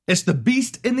It's the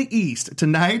Beast in the East.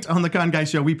 Tonight on the Con Guy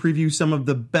Show, we preview some of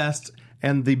the best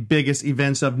and the biggest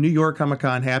events of New York Comic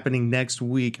Con happening next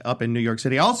week up in New York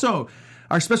City. Also,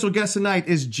 our special guest tonight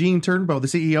is Gene Turnbow, the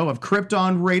CEO of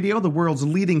Krypton Radio, the world's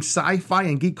leading sci-fi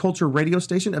and geek culture radio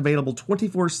station, available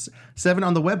 24/7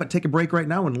 on the web. But take a break right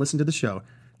now and listen to the show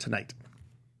tonight.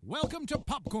 Welcome to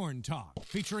Popcorn Talk,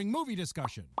 featuring movie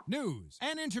discussion, news,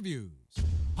 and interviews.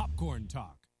 Popcorn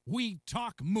Talk, we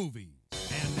talk movies.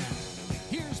 And now,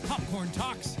 here's Popcorn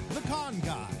Talk's The Con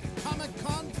Guy,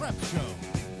 Comic-Con Prep Show.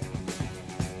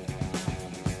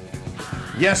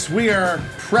 Yes, we are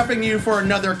prepping you for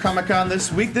another Comic-Con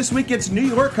this week. This week it's New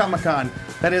York Comic-Con.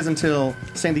 That is until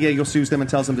San Diego sues them and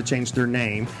tells them to change their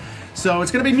name. So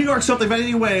it's going to be New York something. But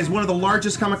anyways, one of the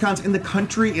largest Comic-Cons in the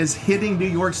country is hitting New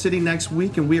York City next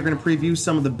week, and we are going to preview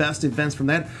some of the best events from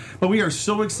that. But we are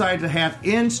so excited to have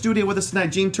in studio with us tonight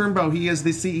Gene Turnbow. He is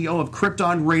the CEO of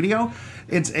Krypton Radio.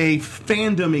 It's a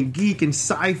fandom and geek and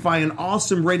sci-fi and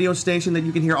awesome radio station that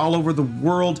you can hear all over the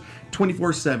world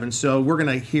 24/7. So we're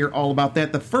going to hear all about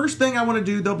that. The first thing I want to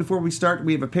do, though, before we start,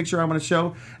 we have a picture I want to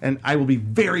show, and I will be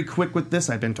very quick with this,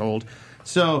 I've been told.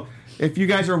 So if you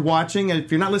guys are watching,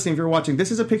 if you're not listening, if you're watching,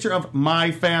 this is a picture of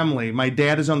my family. My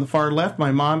dad is on the far left.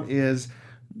 My mom is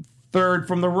third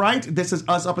from the right. This is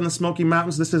us up in the Smoky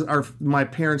Mountains. This is my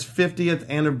parents' 50th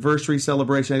anniversary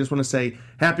celebration. I just want to say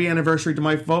happy anniversary to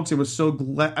my folks. I was so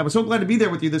glad to be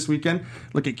there with you this weekend.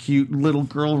 Look at cute little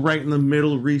girl right in the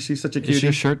middle. Reese, she's such a cutie. Is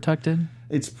your shirt tucked in?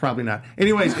 It's probably not.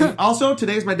 Anyways, and also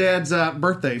today's my dad's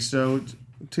birthday, so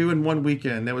 2 in 1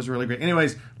 weekend. That was really great.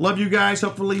 Anyways, love you guys.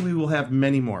 Hopefully we will have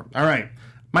many more. All right.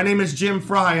 My name is Jim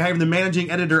Frye. I am the managing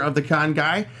editor of The Con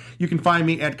Guy. You can find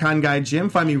me at Con Guy Jim.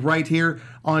 Find me right here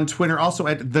on Twitter, also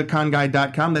at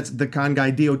theconguy.com. That's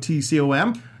theconguy,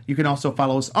 DOTCOM. You can also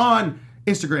follow us on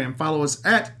Instagram. Follow us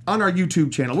on our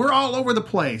YouTube channel. We're all over the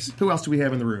place. Who else do we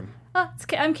have in the room?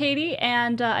 I'm Katie,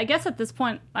 and I guess at this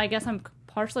point, I'm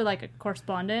partially like a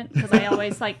correspondent, because I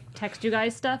always text you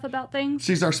guys stuff about things.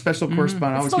 She's our special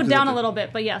correspondent. Slowed down a little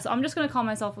bit, but yeah, so I'm just going to call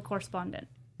myself a correspondent.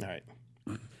 All right.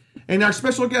 And our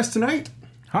special guest tonight,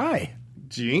 hi,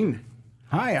 Gene.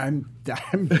 Hi, I'm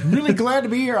really glad to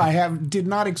be here. Did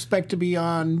not expect to be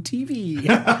on TV.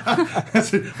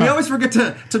 We always forget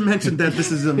to mention that this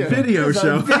is a video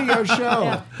show. Video show.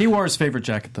 Yeah. He wore his favorite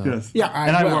jacket, though. Yes. Yeah,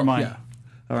 I wore mine. Yeah.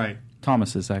 All right.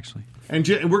 Thomas's, actually. And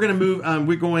we're going to move.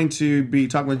 We're going to be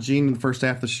talking with Gene in the first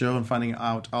half of the show and finding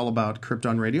out all about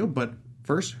Krypton Radio. But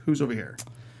first, who's over here?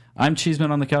 I'm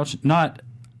Cheeseman on the couch. Not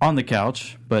on the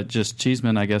couch, but just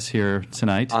Cheeseman, I guess, here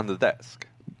tonight. On the desk.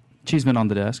 Cheeseman on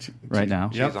the desk right now.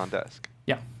 She's on desk.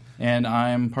 Yeah. And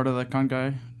I'm part of the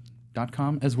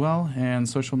conguy.com as well, and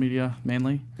social media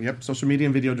mainly. Yep, social media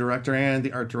and video director and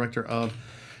the art director of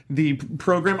the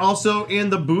program. Also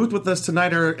in the booth with us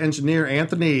tonight, our engineer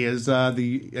Anthony is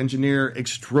the engineer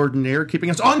extraordinaire, keeping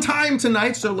us on time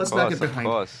tonight. So let's not get behind.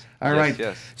 Of course. All right.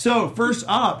 Yes. So first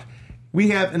up, we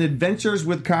have an Adventures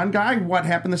with Con Guy. What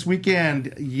happened this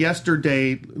weekend?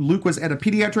 Yesterday, Luke was at a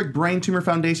Pediatric Brain Tumor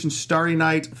Foundation Starry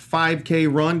Night 5K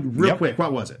run. Real quick,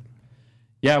 what was it?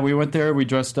 Yeah, we went there. We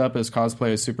dressed up as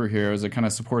cosplay as superheroes to kind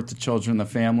of support the children, the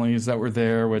families that were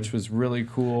there, which was really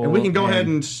cool. And we can go ahead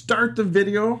and start the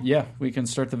video. Yeah, we can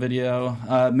start the video.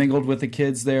 Mingled with the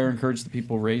kids there, encouraged the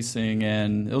people racing,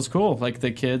 and it was cool. Like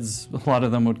the kids, a lot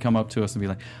of them would come up to us and be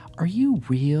like, "Are you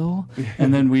real?"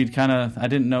 And then we'd I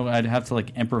didn't know, I'd have to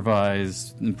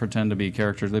improvise and pretend to be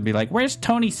characters. They'd be like, "Where's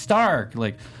Tony Stark?"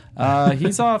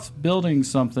 He's off building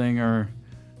something, or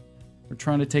we're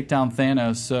trying to take down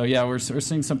Thanos. So yeah, we're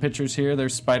seeing some pictures here.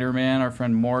 There's Spider-Man. Our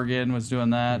friend Morgan was doing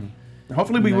that.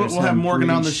 Hopefully we'll have Morgan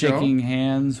on the show. Shaking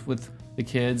hands with the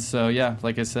kids. So yeah,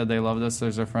 like I said, they loved us.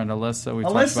 There's our friend Alyssa. We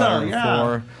talked about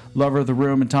her before. Lover of the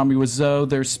Room and Tommy Wiseau.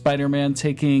 There's Spider-Man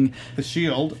taking the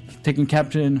shield, taking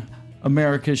Captain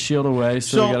America's shield away.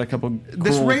 So we got a couple cool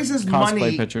this raises cosplay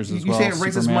money. pictures as you well. You say it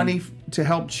raises money to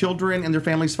help children and their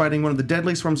families fighting one of the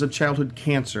deadliest forms of childhood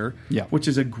cancer, which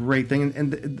is a great thing.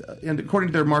 And according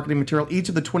to their marketing material, each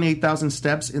of the 28,000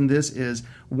 steps in this is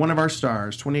one of our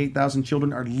stars. 28,000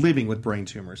 children are living with brain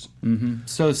tumors. Mm-hmm.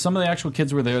 So some of the actual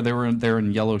kids were there. They were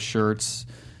in yellow shirts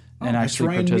and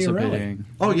actually participating.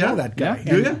 Oh, yeah? I know that guy.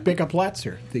 Yeah. Do you? Becca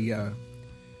Platzer, the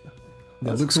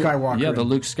Luke Skywalker. Yeah, the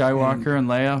Luke Skywalker and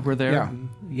Leia were there.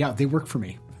 Yeah, they work for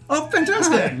me. Oh,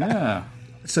 fantastic. Yeah.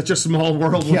 Such a small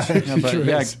world.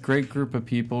 Great group of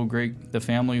people. The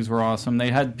families were awesome.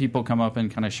 They had people come up and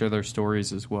kind of share their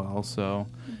stories as well. So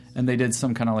and they did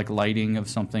some kind of like lighting of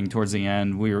something towards the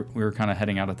end. We were kind of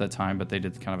heading out at that time, but they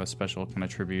did kind of a special kind of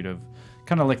tribute of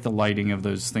kind of like the lighting of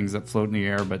those things that float in the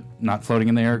air, but not floating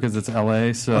in the air because it's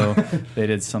LA. So they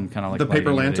did some kind of like the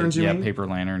paper lanterns. Yeah, paper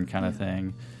lantern kind of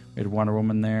thing. We had Wonder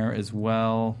Woman there as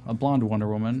well, a blonde Wonder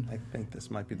Woman. I think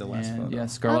this might be the last photo. Yeah,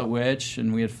 Scarlet Witch,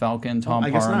 and we had Falcon, Tom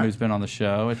Parham, who's been on the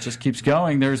show. It just keeps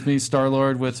going. There's me,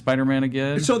 Star-Lord, with Spider-Man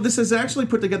again. So this is actually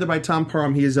put together by Tom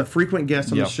Parham. He is a frequent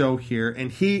guest on the show here, and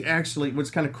he actually,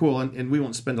 what's kind of cool, and we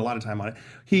won't spend a lot of time on it,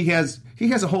 he has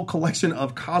a whole collection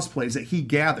of cosplays that he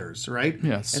gathers, right?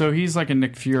 Yeah, so he's like a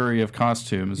Nick Fury of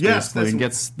costumes, basically, and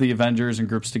gets the Avengers and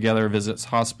groups together, visits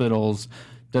hospitals,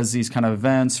 does these kind of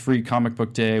events. Free Comic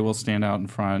Book Day will stand out in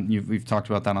front. We've talked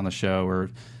about that on the show, or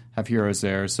have heroes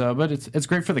there. So, but it's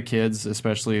great for the kids,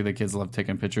 especially the kids love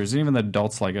taking pictures. And even the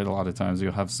adults like it a lot of times.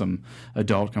 You'll have some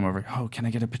adult come over, oh, can I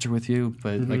get a picture with you?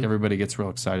 But like everybody gets real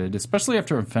excited, especially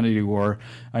after Infinity War.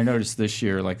 I noticed this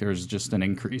year like there's just an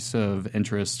increase of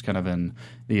interest kind of in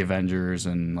the Avengers,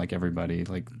 and like everybody,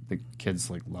 like the kids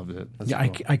like loved it. That's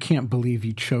cool. I can't believe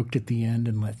you choked at the end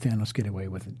and let Thanos get away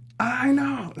with it. I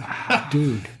know.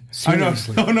 Dude,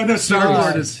 seriously. I know. No,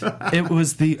 Star-Lord is... It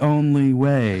was the only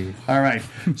way. All right.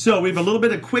 So we have a little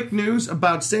bit of quick news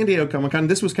about San Diego Comic-Con.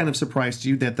 This was kind of surprised to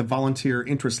you that the volunteer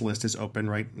interest list is open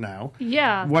right now.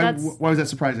 Yeah. Why was that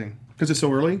surprising? Because it's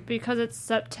so early? Because it's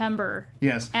September.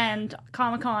 Yes. And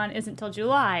Comic-Con isn't till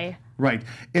July. Right.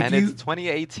 It's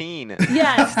 2018.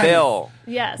 Yes. Still.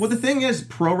 Yes. Well, the thing is,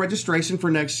 pro registration for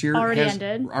next year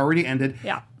already ended.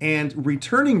 Yeah. And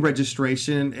returning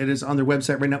registration, it is on their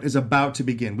website right now, is about to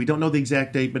begin. We don't know the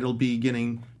exact date, but it'll be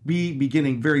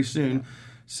beginning very soon.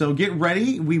 So get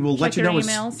ready. We will let you know.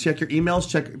 Check your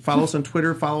emails. Follow us on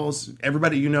Twitter. Follow us,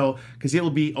 everybody you know, because it will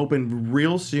be open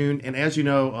real soon. And as you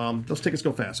know, those tickets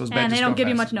go fast. And they don't give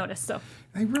you much notice. So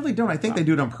they really don't. I think they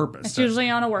do it on purpose. It's usually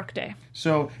on a work day.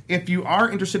 So if you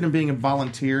are interested in being a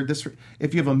volunteer,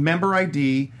 if you have a member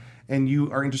ID and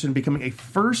you are interested in becoming a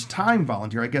first-time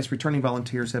volunteer, I guess returning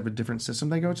volunteers have a different system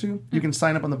they go to. You can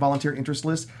sign up on the volunteer interest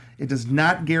list. It does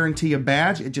not guarantee a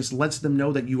badge. It just lets them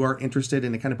know that you are interested,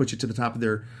 and it kind of puts you to the top of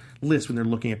their list when they're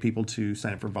looking at people to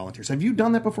sign up for volunteers. Have you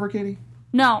done that before, Katie?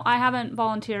 No, I haven't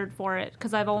volunteered for it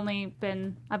because I've always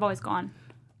gone.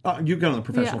 You've gone on the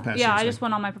professional patch. Yeah, I just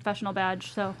went on my professional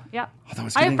badge, so yeah.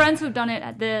 I have friends who've done it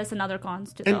at this and other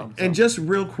cons too. And just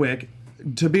real quick,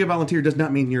 to be a volunteer does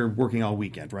not mean you're working all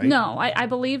weekend, right? No, I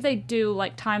believe they do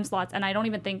like time slots, and I don't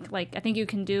even think I think you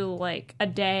can do like a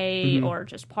day or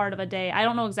just part of a day. I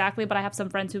don't know exactly, but I have some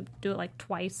friends who do it like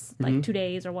twice, like 2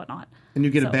 days or whatnot. And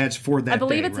you get a badge for that day, I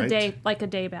believe it's right? a day, like a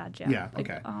day badge, yeah. Yeah,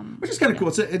 okay. Which is kind of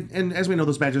cool. And as we know,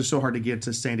 those badges are so hard to get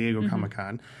to San Diego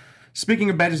Comic-Con. Speaking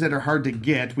of badges that are hard to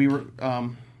get, we were,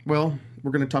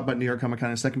 we're going to talk about New York Comic Con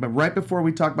in a second, but right before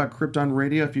we talk about Krypton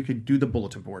Radio, if you could do the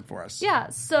bulletin board for us. Yeah,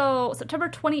 so September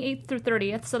 28th through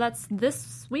 30th, so that's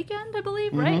this weekend, I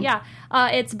believe, right? Yeah.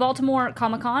 It's Baltimore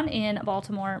Comic Con in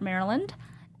Baltimore, Maryland.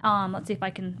 Let's see if I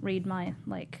can read my,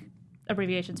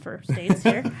 abbreviations for states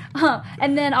here.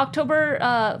 And then October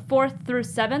 4th through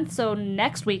 7th, so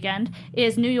next weekend,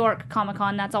 is New York Comic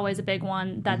Con. That's always a big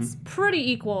one. That's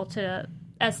pretty equal to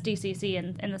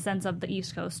SDCC in the sense of the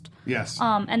East Coast. Yes.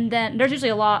 And then there's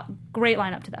usually great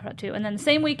lineup to that too. And then the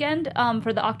same weekend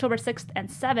for the October 6th and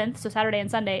 7th, so Saturday and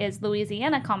Sunday, is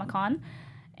Louisiana Comic Con.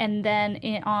 And then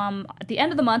at the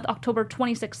end of the month, October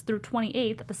 26th through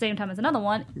 28th, at the same time as another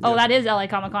one. Yep. Oh, that is LA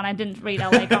Comic Con. I didn't read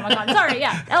LA Comic Con. Sorry,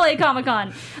 yeah, LA Comic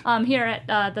Con here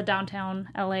at the downtown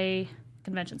LA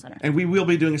Convention Center. And we will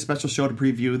be doing a special show to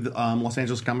preview the Los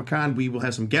Angeles Comic Con. We will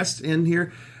have some guests in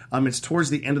here. It's towards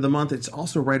the end of the month. It's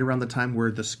also right around the time where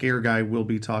the Scare Guy will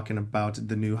be talking about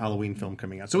the new Halloween film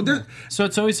coming out. So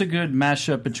it's always a good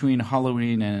mashup between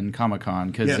Halloween and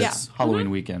Comic-Con because it's Halloween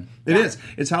weekend. It is.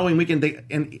 It's Halloween weekend.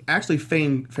 And actually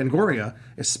Fangoria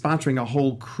is sponsoring a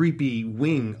whole creepy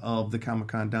wing of the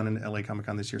Comic-Con down in LA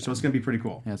Comic-Con this year. So it's going to be pretty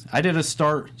cool. Yes. I did a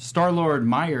Star-Lord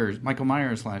Michael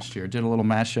Myers last year. Did a little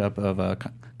mashup of a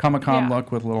Comic-Con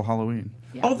look with a little Halloween.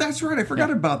 Yeah. Oh, that's right. I forgot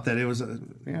about that. It was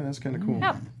that's kind of cool.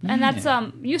 Yeah. And that's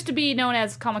used to be known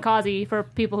as Kamikaze for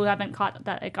people who haven't caught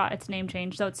that it got its name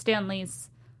changed. So it's Stan Lee's.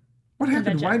 What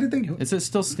happened? Why did they? Is it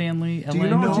still Stan Lee? Do you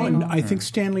know? No, I think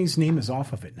Stan Lee's name is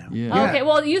off of it now. Yeah. Okay,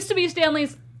 well, it used to be Stan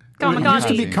Lee's Kamikaze. It used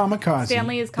to be Kamikaze. Stan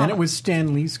Lee is Then it was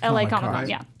Stan Lee's Comic-Con. LA Comic-Con,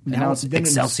 yeah. Now it's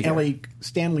Excelsior.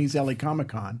 Stan Lee's LA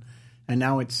Comic-Con, and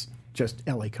now it's just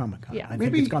LA Comic-Con. Yeah. I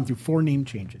think it's gone through 4 name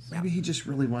changes. Maybe he just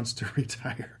really wants to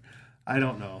retire. I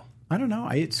don't know.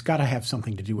 It's got to have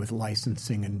something to do with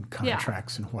licensing and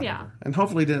contracts and whatever. Yeah. And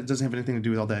hopefully it doesn't have anything to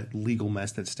do with all that legal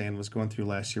mess that Stan was going through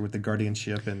last year with the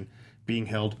guardianship and being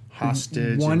held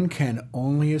hostage. One can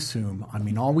only assume. I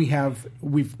mean, all we have,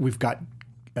 we've got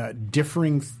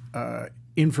differing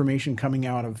information coming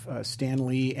out of Stan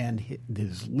Lee and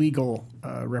his legal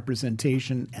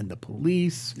representation and the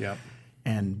police,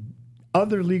 and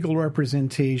other legal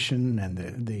representation, and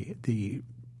the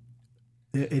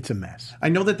it's a mess. I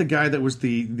know that the guy that was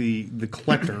the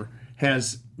collector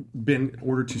has been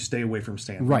ordered to stay away from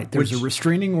Stan Lee. Right. There's a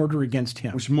restraining order against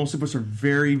him. Which most of us are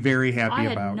very, very happy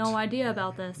about. I had no idea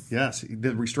about this. Yes.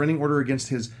 The restraining order against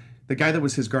the guy that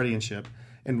was his guardianship,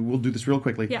 and we'll do this real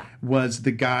quickly, was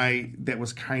the guy that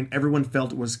was everyone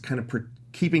felt was kind of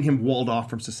keeping him walled off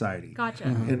from society. Gotcha.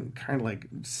 And kind of like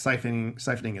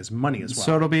siphoning his money as well.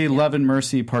 So it'll be Love and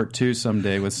Mercy Part 2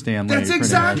 someday with Stan Lee. That's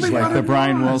exactly much, what like it the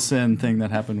Brian was. Wilson thing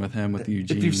that happened with him with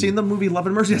Eugene. If you've seen the movie Love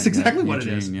and Mercy, that's exactly what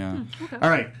Eugene, it is. Yeah. Okay. All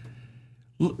right.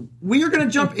 We are going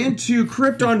to jump into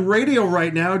Krypton Radio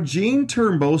right now. Gene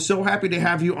Turnbow, so happy to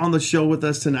have you on the show with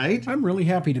us tonight. I'm really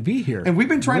happy to be here. And we've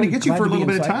been trying really to get you for a glad little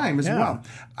be bit of inside. time as well.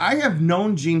 I have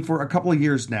known Gene for a couple of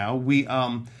years now. We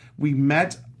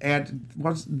met at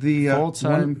what's the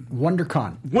Full-time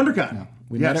WonderCon. Wondercon.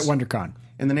 We met at WonderCon.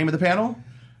 And the name of the panel?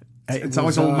 It's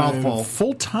always was, a mouthful.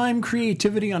 Full-time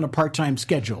creativity on a part-time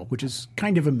schedule, which is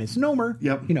kind of a misnomer.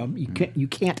 Yep. You know, you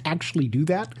can't actually do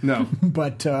that. No.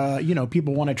 But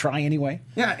people want to try anyway.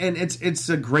 Yeah, and it's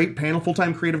a great panel,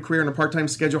 full-time creative career on a part-time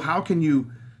schedule. How can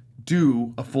you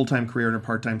do a full-time career on a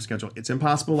part-time schedule? It's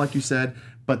impossible, like you said,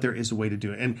 but there is a way to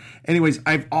do it. And anyways,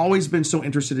 I've always been so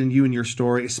interested in you and your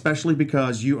story, especially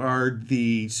because you are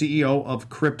the CEO of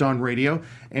Krypton Radio,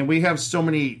 and we have so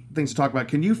many things to talk about.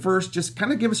 Can you first just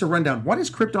kind of give us a rundown? What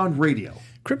is Krypton Radio?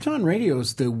 Krypton Radio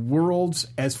is the world's,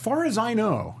 as far as I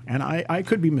know, and I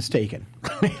could be mistaken,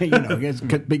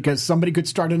 because somebody could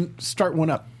start one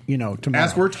up, tomorrow.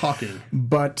 As we're talking.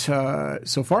 But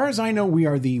so far as I know, we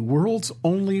are the world's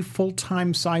only full-time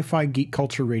sci-fi geek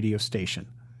culture radio station.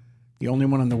 The only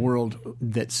one in the world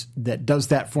that does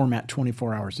that format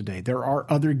 24 hours a day. There are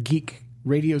other geek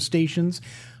radio stations,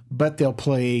 but they'll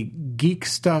play geek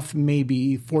stuff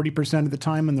maybe 40% of the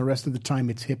time, and the rest of the time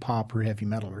it's hip-hop or heavy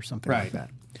metal or something like that.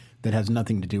 That has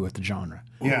nothing to do with the genre.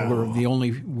 Yeah. We're the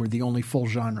only full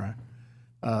genre,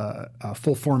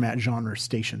 full format genre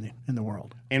station in the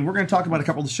world. And we're going to talk about a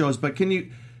couple of the shows, but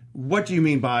what do you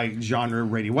mean by genre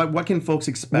radio? What can folks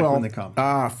expect when they come?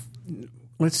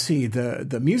 Let's see,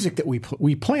 the music that we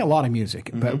play a lot of music,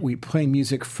 but we play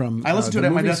music from I listen to it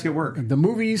at my desk at work. The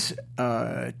movies,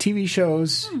 TV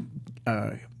shows,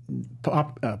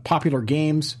 popular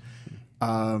games,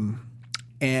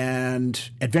 and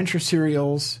adventure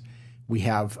serials. We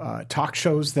have talk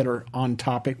shows that are on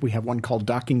topic. We have one called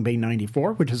Docking Bay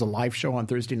 94, which is a live show on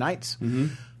Thursday nights.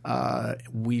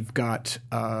 We've got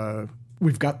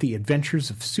The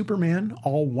Adventures of Superman,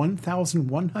 all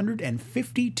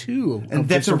 1,152. And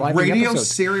that's a radio episodes.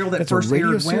 serial that that's first a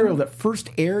radio aired serial when? that first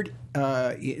aired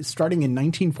starting in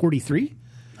 1943.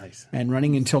 Nice. And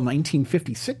running until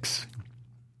 1956.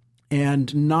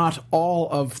 And not all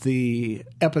of the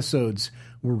episodes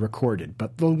were recorded,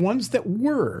 but the ones that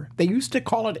were, they used to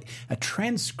call it a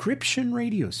transcription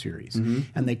radio series. And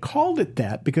they called it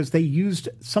that because they used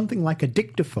something like a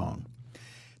dictaphone.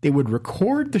 They would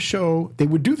record the show, they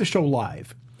would do the show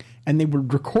live, and they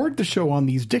would record the show on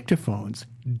these dictaphones,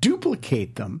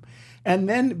 duplicate them, and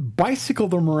then bicycle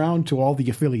them around to all the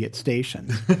affiliate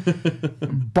stations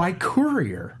by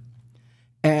courier.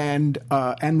 And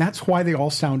that's why they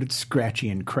all sounded scratchy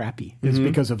and crappy, is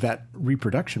because of that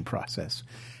reproduction process.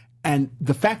 And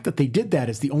the fact that they did that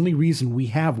is the only reason we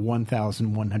have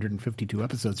 1,152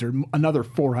 episodes. There are another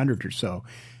 400 or so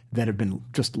that have been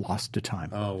just lost to time.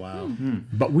 Oh, wow.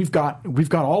 But we've got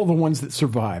all of the ones that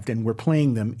survived, and we're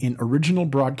playing them in original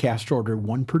broadcast order,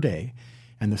 one per day.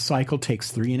 And the cycle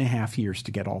takes 3.5 years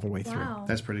to get all the way through. Wow.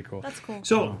 That's pretty cool. That's cool.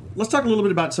 So let's talk a little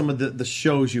bit about some of the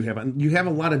shows you have. You have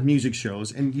a lot of music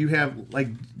shows, and you have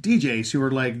like DJs who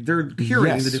are like, they're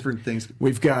curating the different things.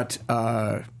 We've got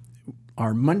our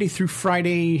Monday through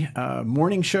Friday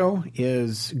morning show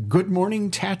is Good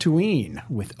Morning Tatooine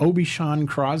with Obi-Sean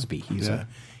Crosby. He's a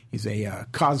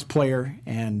cosplayer,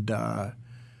 and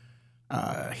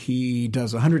he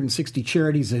does 160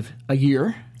 charities a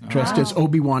year. Dressed as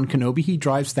Obi-Wan Kenobi. He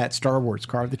drives that Star Wars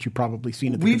car that you've probably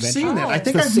seen at the convention. We've seen that. I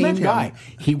think it's the I've same met him. guy.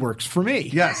 He works for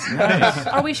me. Yes.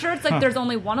 Are we sure it's like there's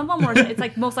only one of them, or it's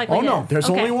like most likely? Oh no, his? there's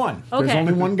Okay. only one. Okay. There's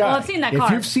only one guy. Well, I've seen that car.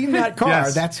 If you've seen that car,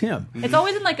 Yes. that's him. It's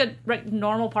always in like a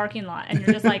normal parking lot, and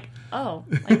you're just like, oh,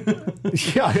 like,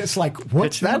 Yeah, it's like,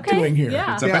 what's that Okay, doing here?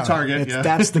 yeah. It's up at Target, yeah.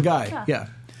 That's the guy. Yeah.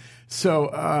 So,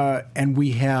 and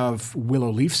we have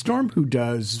Willow Leafstorm, who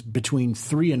does between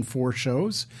 3 and 4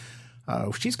 shows.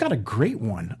 She's got a great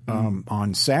one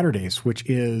on Saturdays, which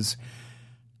is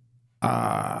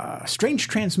Strange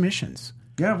Transmissions.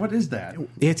 Yeah, what is that?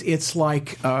 It's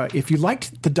like if you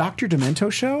liked the Dr.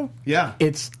 Demento show, Yeah.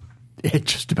 it's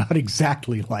just about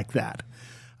exactly like that.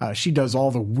 She does all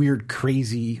the weird,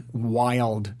 crazy,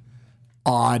 wild,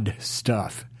 odd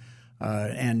stuff,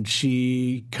 and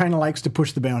she kind of likes to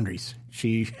push the boundaries.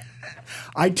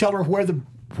 I tell her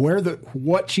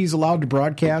what she's allowed to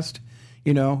broadcast.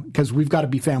 Because we've got to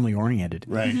be family oriented,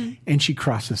 right? And she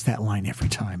crosses that line every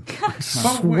time. I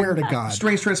swear to God.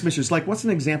 Strange Transmissions. Like, what's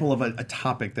an example of a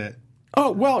topic that?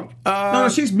 Oh well, no,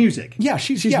 she's music. Yeah,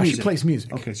 she's music. she plays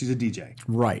music. Okay, she's a DJ,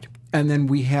 right? And then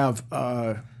we have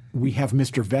Mr.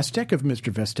 Vestek of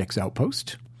Mr. Vestek's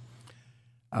Outpost,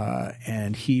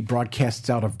 and he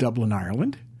broadcasts out of Dublin,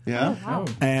 Ireland. Yeah. Oh, wow.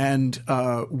 And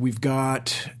we've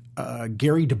got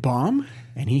Gary DeBaum,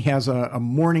 and he has a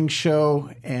morning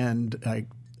show and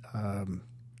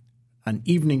an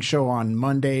evening show on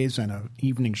Mondays and an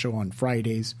evening show on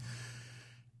Fridays.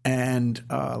 And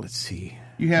let's see.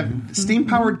 You have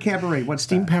Steam-Powered Cabaret. What's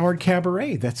Steam-Powered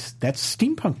Cabaret? That's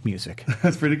steampunk music.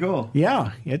 That's pretty cool.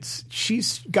 Yeah,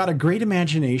 she's got a great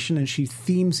imagination, and she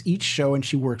themes each show, and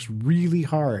she works really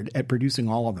hard at producing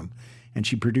all of them. And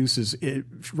she produces it.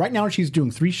 Right now, she's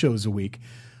doing 3 shows a week.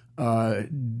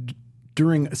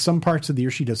 During some parts of the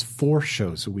year, she does 4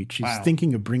 shows a week. She's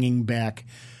thinking of bringing back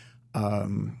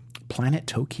Planet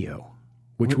Tokyo,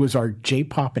 which was our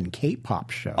J-pop and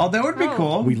K-pop show. Oh, that would be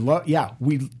cool. We love,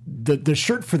 the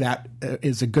shirt for that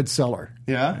is a good seller.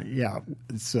 Yeah, yeah.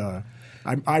 It's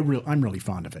I'm really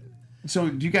fond of it. So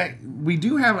do you guys? We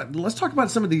do have. Let's talk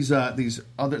about some of these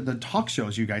other the talk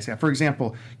shows you guys have. For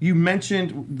example, you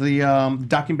mentioned the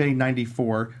Documentary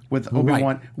 94 with Obi-Wan.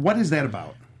 Right. What is that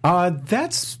about?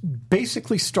 That's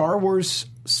basically Star Wars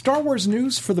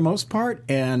news for the most part,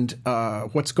 and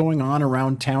what's going on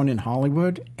around town in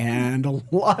Hollywood, and a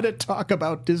lot of talk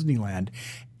about Disneyland.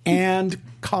 And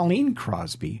Colleen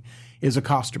Crosby is a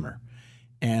costumer,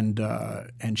 and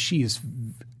she is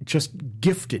just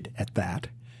gifted at that.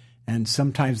 And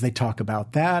sometimes they talk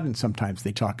about that, and sometimes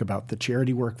they talk about the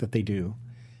charity work that they do,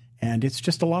 and it's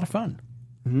just a lot of fun.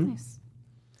 Mm-hmm. Nice.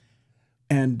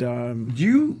 And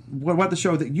what about the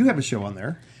show that you have a show on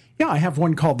there? Yeah, I have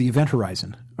one called The Event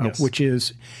Horizon, which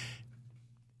is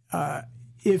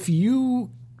if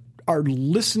you are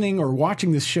listening or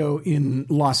watching this show in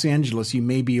Los Angeles, you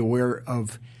may be aware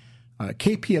of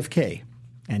KPFK.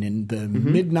 And in the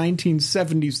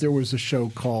mid-1970s, there was a show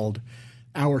called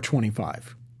Hour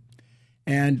 25.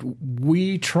 And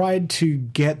we tried to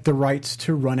get the rights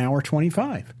to run Hour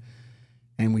 25.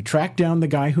 And we tracked down the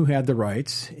guy who had the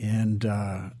rights, and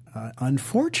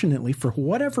unfortunately, for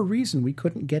whatever reason, we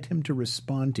couldn't get him to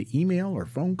respond to email or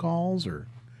phone calls or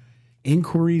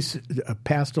inquiries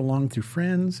passed along through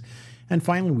friends. And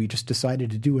finally, we just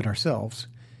decided to do it ourselves,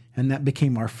 and that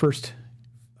became our first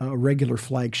regular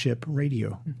flagship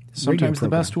radio. Sometimes the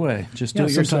best way. Just do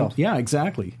it yourself. Yeah,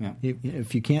 exactly. Yeah.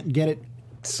 If you can't get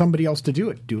somebody else to do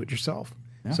it yourself.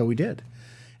 Yeah. So we did.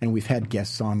 And we've had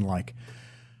guests on like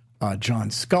John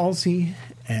Scalzi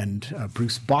and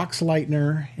Bruce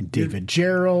Boxleitner and David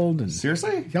Gerald. And,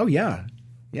 seriously? Oh, yeah.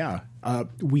 Yeah.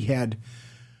 We had,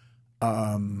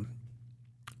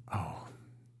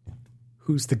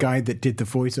 who's the guy that did the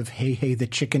voice of Hey, Hey, the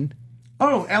Chicken?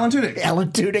 Oh, Alan Tudyk.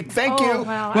 Alan Tudyk, thank you.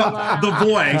 Wow, well, the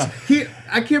voice.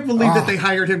 I can't believe that they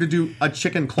hired him to do a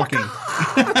chicken clucking.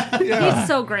 He's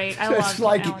so great. I love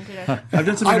Alan Tudyk. I've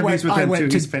done some interviews with him, too.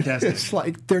 He's fantastic. It's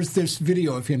like, there's this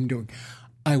video of him doing,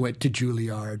 I went to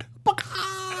Juilliard.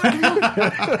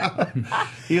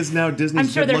 He is now Disney's. I'm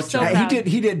sure they're so proud.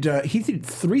 He did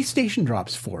 3 station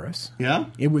drops for us. Yeah,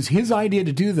 it was his idea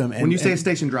to do them. And, when you say a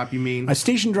station drop, you mean a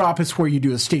station drop is where you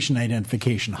do a station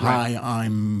identification. Right. Hi,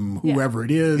 I'm whoever it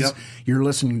is. Yep. You're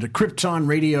listening to Krypton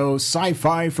Radio,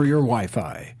 sci-fi for your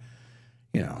Wi-Fi.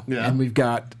 And we've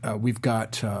got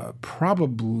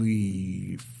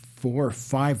probably 4 or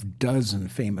 5 dozen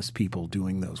famous people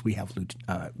doing those. We have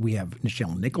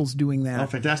Nichelle Nichols doing that. Oh,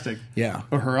 fantastic! Yeah,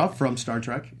 Uhura from Star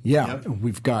Trek. Yeah, yep.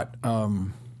 We've got.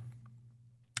 I'm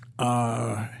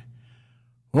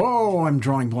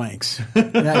drawing blanks.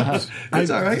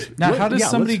 That's all right. Now, how does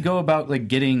somebody go about like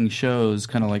getting shows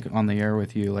kind of like on the air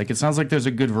with you? Like, it sounds like there's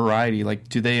a good variety. Like,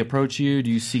 do they approach you? Do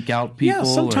you seek out people?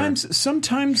 Yeah,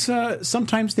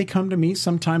 sometimes they come to me.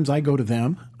 Sometimes I go to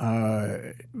them.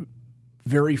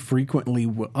 Very frequently,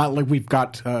 like we've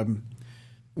got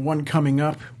one coming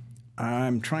up.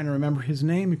 I'm trying to remember his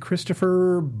name.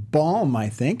 Christopher Baum, I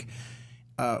think.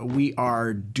 We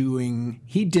are doing.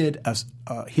 He did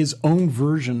his own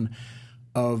version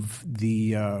of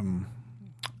the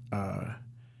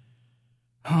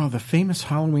Oh, the famous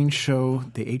Halloween show,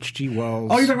 the H.G. Wells.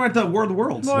 Oh, you're talking about the War of the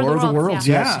Worlds. War War of the Worlds,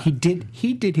 yeah. yes.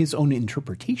 He did his own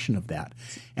interpretation of that.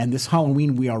 And this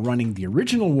Halloween, we are running the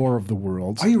original War of the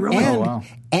Worlds. Are you really? And, Oh, wow.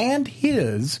 and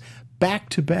his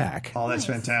back-to-back. Oh, that's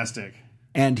fantastic.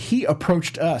 And he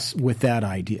approached us with that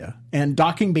idea. And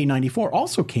Docking Bay 94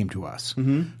 also came to us.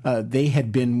 They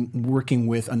had been working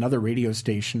with another radio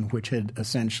station which had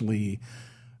essentially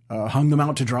hung them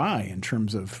out to dry in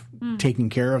terms of taking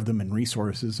care of them and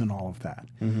resources and all of that.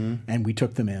 And we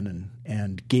took them in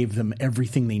and gave them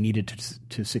everything they needed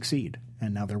to succeed.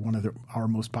 And now they're one of our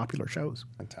most popular shows.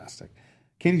 Fantastic.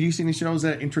 Katie, do you see any shows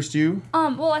that interest you?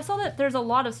 Well, I saw that there's a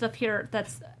lot of stuff here that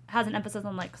has an emphasis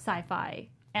on like sci-fi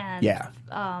and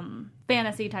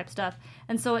fantasy type stuff.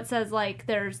 And so it says like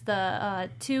there's the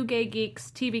Two Gay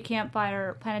Geeks, TV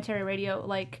Campfire, Planetary Radio.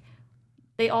 Like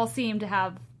they all seem to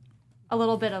have a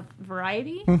little bit of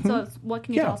variety. So what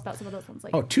can you tell us about some of those ones?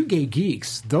 Like, Two Gay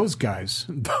Geeks, those guys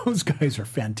are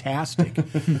fantastic.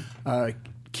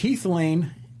 Keith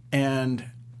Lane and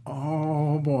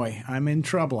oh boy, I'm in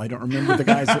trouble. I don't remember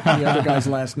the other guy's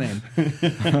last name.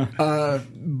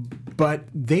 But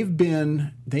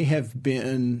they have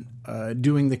been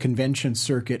doing the convention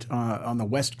circuit on the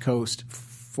West Coast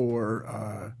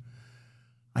for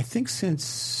I think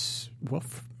since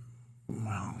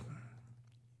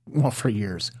for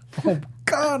years. Oh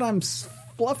God, I'm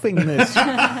fluffing this.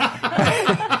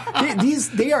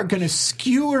 They are going to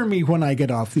skewer me when I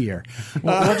get off the air.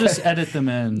 We'll just edit them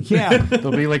in. Yeah,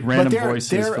 There'll be like random voices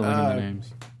they're, filling in the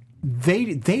names.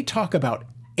 They talk about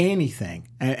anything,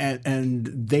 and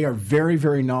they are very,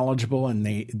 very knowledgeable, and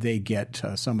they get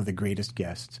some of the greatest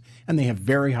guests, and they have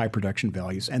very high production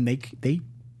values. And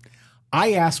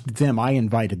I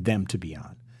invited them to be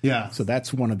on. Yeah. So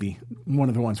that's one of the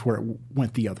ones where it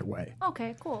went the other way.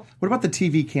 okay, cool. What about the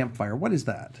TV Campfire? What is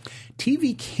that?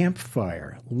 TV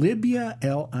Campfire. Libya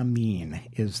El Amin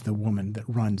is the woman that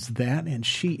runs that, and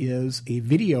she edits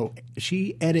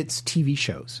TV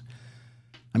shows.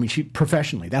 I mean,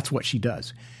 professionally, that's what she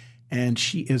does. And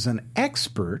she is an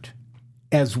expert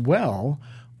as well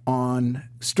on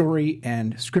story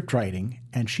and script writing,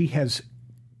 and she has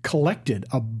collected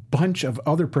a bunch of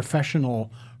other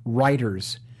professional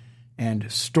writers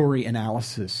and story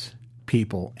analysis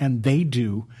people, and they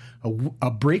do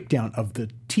a breakdown of the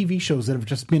TV shows that have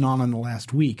just been on in the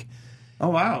last week. Oh,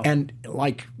 wow. And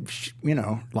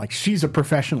she's a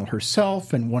professional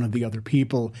herself, and one of the other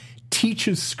people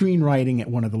teaches screenwriting at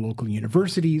one of the local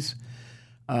universities.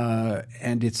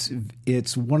 And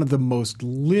it's one of the most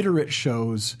literate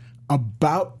shows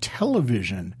about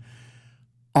television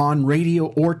on radio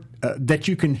or that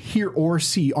you can hear or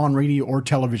see on radio or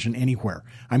television anywhere.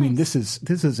 I mean, this is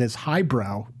as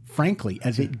highbrow, frankly,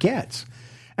 as it gets.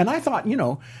 And I thought,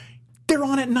 they're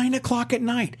on at 9:00 at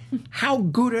night. How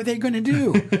good are they going to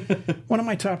do? One of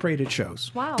my top-rated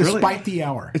shows. Wow. Despite the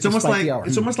hour. It's almost like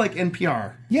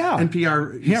NPR. Yeah.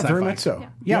 NPR. Yeah, sci-fi. very much so.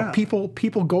 Yeah. People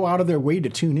go out of their way to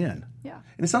tune in. Yeah.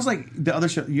 And it sounds like the other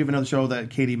show. You have another show that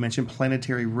Katie mentioned,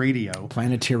 Planetary Radio.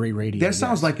 Planetary Radio. That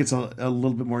sounds like it's a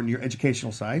little bit more on your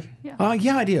educational side. Yeah.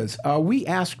 Yeah, it is. We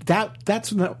asked that's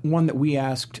the one that we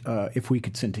asked if we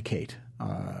could syndicate,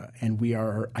 and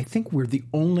I think we're the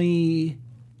only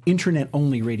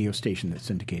internet-only radio station that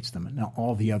syndicates them. Now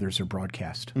all the others are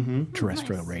broadcast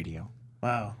terrestrial radio.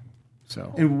 Wow.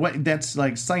 So And that's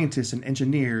like scientists and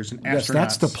engineers and astronauts. yes,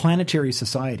 that's the Planetary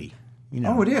Society.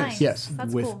 Oh, it is. Nice. Yes,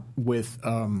 That's with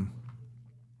cool.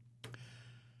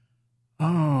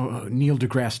 Neil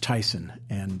deGrasse Tyson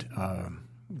and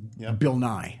Bill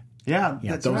Nye. Yeah,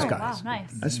 Yeah, that's those right. guys. Wow, nice.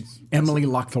 That's, Emily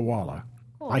Lakthawala.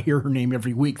 Cool. I hear her name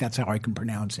every week. That's how I can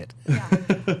pronounce it.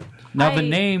 Yeah. Now, the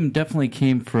name definitely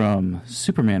came from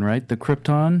Superman, right? The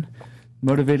Krypton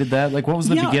motivated that? Like, what was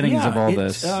the beginnings of all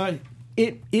this?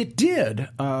 It did.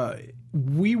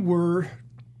 We were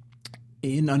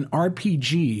in an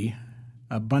RPG.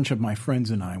 A bunch of my friends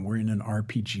and I were in an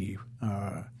RPG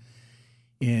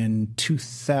in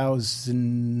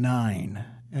 2009,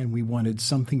 and we wanted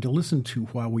something to listen to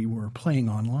while we were playing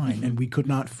online, and we could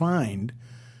not find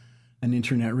an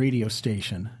internet radio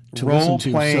station to listen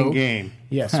to. Role-playing game.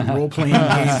 Yes, role-playing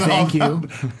game. Thank you.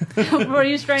 Were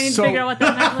you trying to figure out what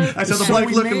that meant, Luke? I saw the So blank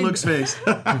we look in made- Luke's face.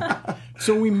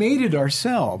 So we made it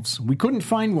ourselves. We couldn't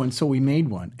find one, so we made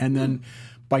one. And then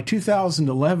by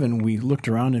 2011, we looked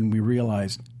around and we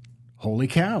realized, holy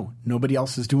cow, nobody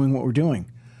else is doing what we're doing.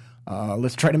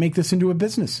 Let's try to make this into a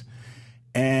business.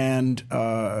 And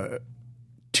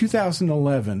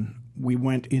 2011, we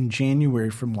went in January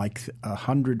from like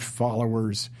 100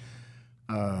 followers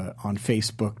on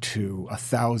Facebook to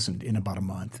 1,000 in about a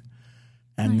month.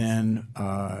 And then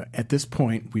at this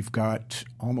point, we've got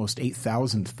almost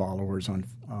 8,000 followers on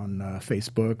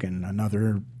Facebook, and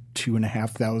another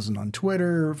 2,500 on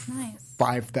Twitter,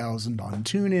 5,000 on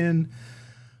TuneIn,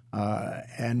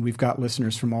 and we've got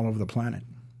listeners from all over the planet.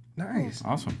 Nice.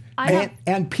 Awesome.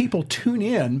 And people tune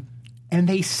in, and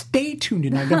they stay tuned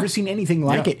in. I've never seen anything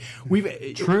like it.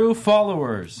 True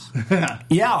followers.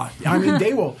 Yeah, I mean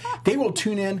they will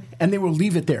tune in and they will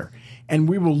leave it there, and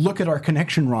we will look at our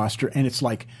connection roster, and it's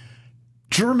like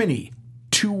Germany,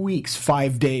 2 weeks,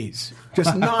 5 days,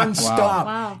 just nonstop.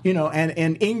 Wow. You know,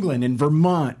 and England and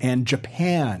Vermont and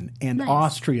Japan and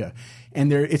Austria,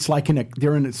 and it's like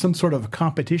they're in some sort of a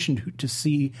competition to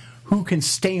see who can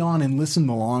stay on and listen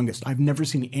the longest. I've never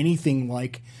seen anything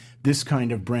like this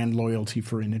kind of brand loyalty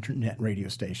for an internet radio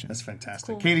station. That's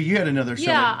fantastic. Cool. Katie, you had another show.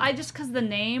 Yeah, I just because the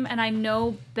name, and I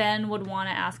know Ben would want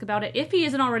to ask about it if he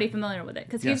isn't already familiar with it,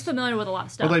 because he's familiar with a lot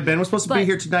of stuff. Although Ben was supposed to be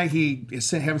here tonight, he is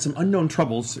having some unknown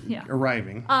troubles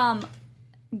arriving.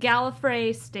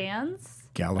 Gallifrey stands.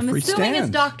 Gallifrey I'm assuming stands. it's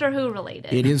Doctor Who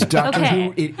related. It is Doctor Okay.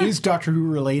 Who. It is Doctor Who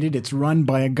related. It's run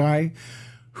by a guy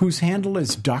whose handle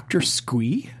is Dr.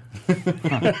 Squee.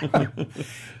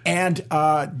 And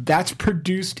that's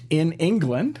produced in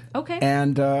England. Okay.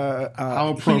 And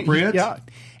how appropriate.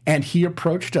 And he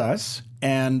approached us,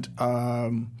 and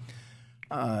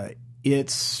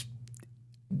it's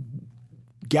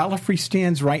Gallifrey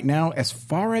stands right now, as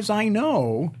far as I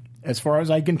know, as far as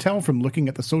I can tell from looking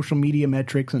at the social media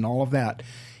metrics and all of that,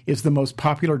 is the most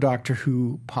popular Doctor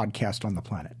Who podcast on the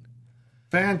planet.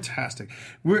 Fantastic.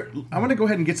 I want to go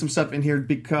ahead and get some stuff in here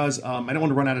because I don't want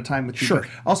to run out of time with you. Sure.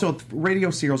 Also,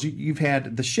 radio serials, you've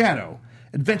had The Shadow,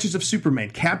 Adventures of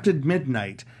Superman, Captain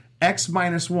Midnight,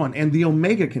 X-1, and the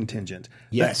Omega Contingent.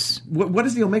 Yes. What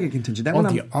is the Omega Contingent?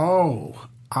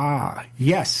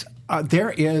 Yes.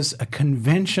 There is a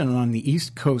convention on the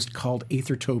East Coast called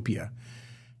Aethertopia,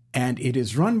 and it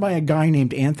is run by a guy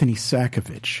named Anthony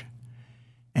Sakovich,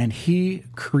 and he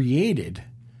created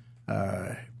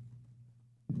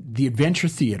the Adventure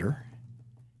Theater,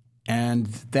 and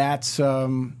that's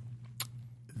the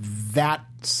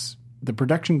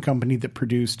production company that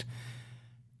produced.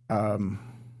 Oh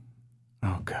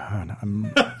God,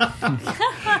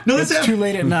 No, it's too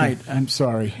late at night. I'm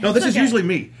sorry. No, this is usually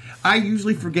me. I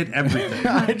usually forget everything.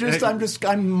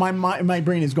 My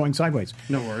brain is going sideways.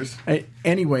 No worries.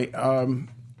 Anyway, the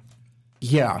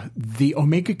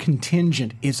Omega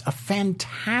Contingent is a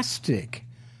fantastic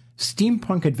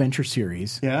steampunk adventure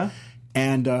series. Yeah.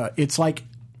 And it's like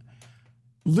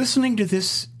listening to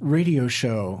this radio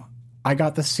show, I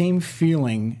got the same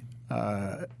feeling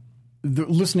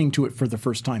listening to it for the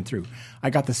first time through.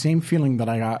 I got the same feeling that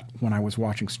I got when I was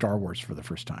watching Star Wars for the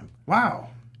first time. Wow.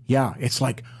 Yeah, it's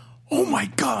like, oh my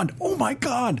God,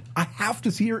 I have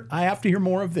to hear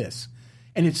more of this.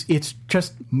 And it's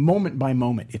just moment by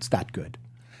moment, it's that good.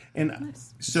 And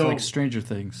It's so like Stranger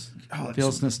Things. Oh,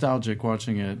 Feels nostalgic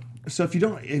watching it. So if you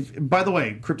don't, by the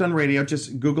way, Krypton Radio,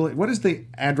 just Google it. What is the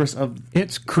address of?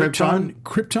 It's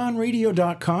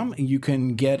KryptonRadio.com. You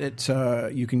can get it.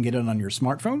 You can get it on your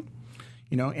smartphone.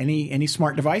 You know, any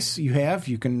smart device you have,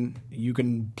 you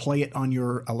can play it on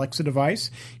your Alexa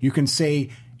device. You can say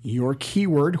your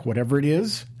keyword, whatever it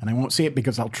is, and I won't say it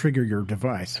because I'll trigger your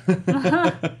device. Play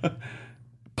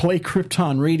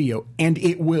Krypton Radio, and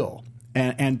it will.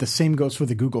 And the same goes for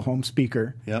the Google Home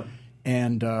speaker. Yep.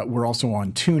 And we're also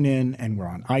on TuneIn, and we're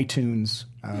on iTunes.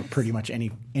 Pretty much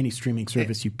any streaming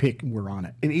service you pick, we're on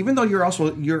it. And even though you're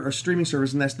a streaming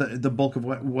service, and that's the bulk of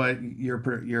what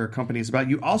your company is about,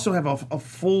 you also have a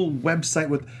full website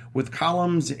with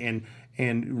columns and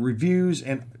reviews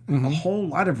and a whole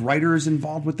lot of writers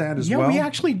involved with that as well. Yeah, we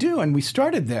actually do, and we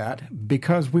started that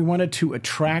because we wanted to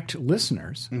attract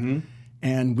listeners,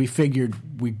 and we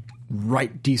figured we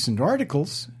write decent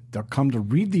articles. They'll come to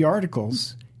read the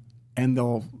articles, and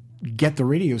they'll get the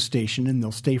radio station, and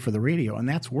they'll stay for the radio, and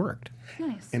that's worked.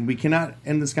 Nice. And we cannot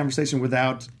end this conversation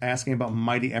without asking about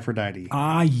Mighty Aphrodite.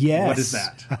 Ah, yes. What is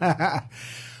that?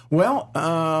 Well,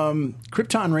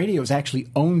 Krypton Radio is actually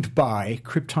owned by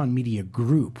Krypton Media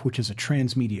Group, which is a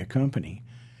transmedia company.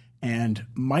 And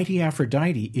Mighty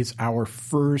Aphrodite is our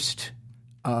first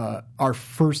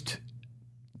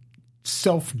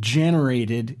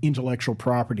self-generated intellectual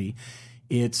property.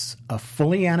 It's a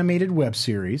fully animated web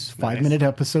series, 5-minute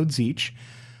episodes each,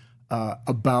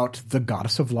 about the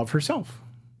goddess of love herself,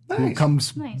 who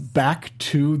comes back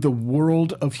to the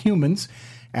world of humans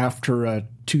after a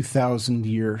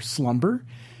 2,000-year slumber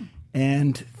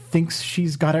and thinks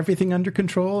she's got everything under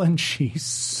control, and she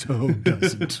so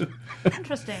doesn't.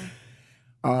 Interesting.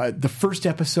 The first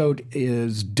episode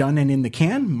is done and in the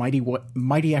can.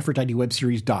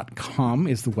 MightyAphroditeWebSeries.com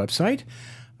is the website.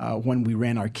 When we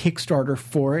ran our Kickstarter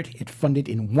for it, it funded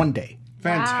in 1 day.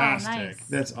 Fantastic. Wow, nice.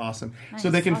 That's awesome. Nice. So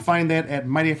they can Awesome. find that at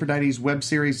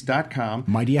MightyAphroditesWebSeries.com.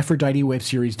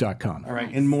 MightyAphroditeWebSeries.com. All right.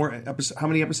 And more how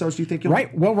many episodes do you think you'll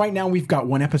Right. Well, right now we've got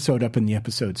one episode up in the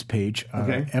episodes page.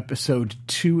 Okay. Episode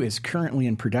 2 is currently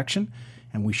in production,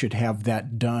 and we should have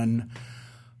that done,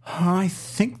 I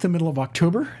think, the middle of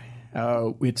October.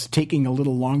 It's taking a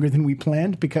little longer than we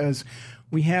planned because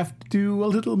we have to do a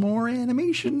little more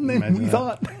animation than Imagine we that.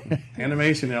 thought.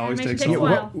 Animation, it always Animation takes takes a a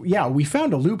while. while. We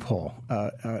found a loophole.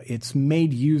 It's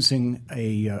made using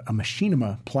a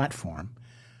machinima platform.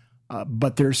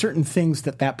 But there are certain things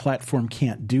that platform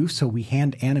can't do, so we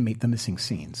hand animate the missing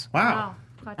scenes. Wow. Wow.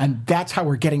 Gotcha. And that's how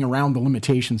we're getting around the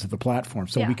limitations of the platform.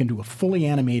 So Yeah. we can do a fully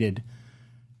animated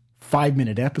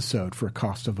 5-minute episode for a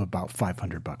cost of about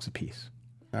 $500 a piece.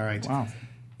 All right. Wow.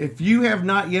 If you have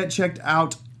not yet checked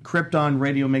out Krypton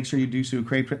Radio, make sure you do so. You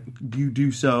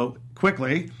do so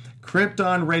quickly.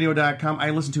 KryptonRadio.com. I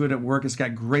listen to it at work. It's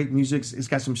got great music. It's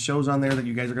got some shows on there that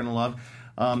you guys are going to love.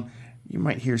 You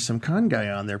might hear some con guy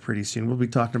on there pretty soon. We'll be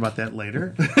talking about that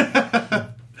later.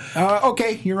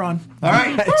 Okay, you're on. All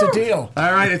right. It's a deal.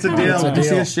 All right, it's a deal. It's a I see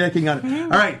deal. us shaking on it. All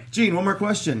right, Gene, one more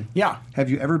question. Yeah.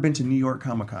 Have you ever been to New York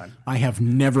Comic Con? I have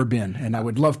never been, and I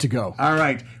would love to go. All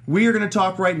right. We are going to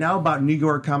talk right now about New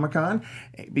York Comic Con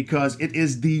because it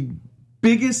is the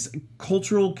biggest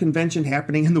cultural convention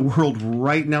happening in the world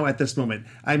right now at this moment.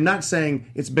 I'm not saying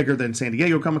it's bigger than San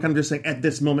Diego Comic Con. I'm just saying at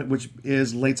this moment, which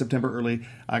is late September, early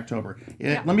October.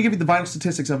 Let me give you the vital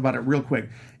statistics about it real quick.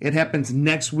 It happens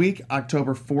next week,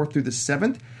 October 4th through the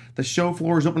 7th. The show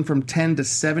floor is open from 10 to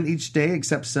 7 each day,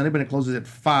 except Sunday, but it closes at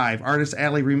 5. Artist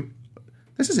Alley...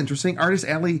 This is interesting. Artist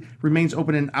Alley remains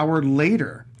open an hour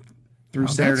later through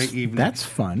Saturday evening. That's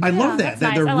fun. I love that. that's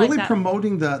nice. They're I like really that.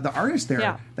 promoting the artists there.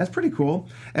 Yeah. That's pretty cool.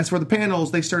 As for the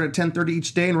panels, they start at 10:30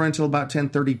 each day and run until about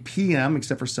 10:30 p.m.,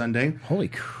 except for Sunday. Holy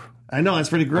crap. I know, that's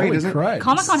pretty great, Holy isn't crud. it?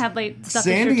 Comic-Con had late stuff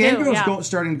San this year, too. Diego's Yeah.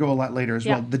 starting to go a lot later as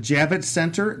Yeah. well. The Javits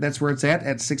Center, that's where it's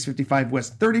at 655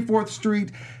 West 34th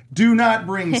Street. Do not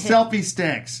bring selfie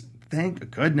sticks.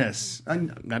 Thank goodness.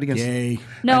 I'm not against... Yay.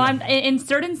 No, I'm in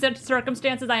certain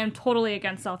circumstances. I am totally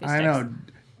against selfie sticks. I know.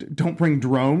 Don't bring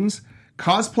drones.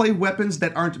 Cosplay weapons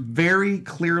that aren't very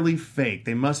clearly fake.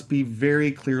 They must be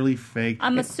very clearly fake.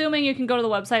 I'm assuming you can go to the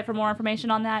website for more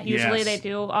information on that. Usually Yes. they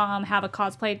do have a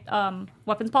cosplay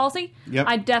weapons policy. Yep.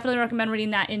 I definitely recommend reading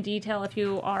that in detail if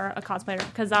you are a cosplayer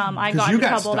because I got you in got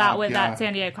trouble that stopped, with yeah. that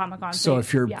San Diego Comic-Con. So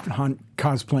if you're yeah.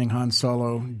 cosplaying Han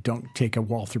Solo, don't take a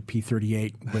Walther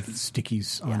P-38 with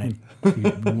stickies on it.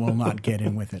 You will not get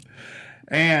in with it.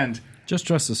 And... Just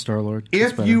dress as Star-Lord.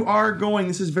 if you are going,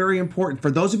 this is very important.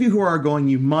 For those of you who are going,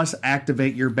 you must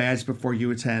activate your badge before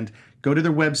you attend. Go to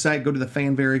their website, go to the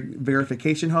fan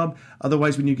verification hub.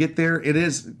 Otherwise, when you get there, it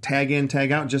is tag in,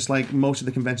 tag out, just like most of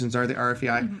the conventions are, the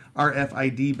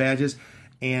RFID badges.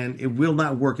 And it will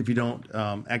not work if you don't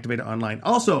activate it online.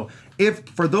 Also, if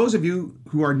for those of you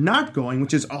who are not going,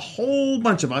 which is a whole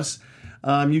bunch of us,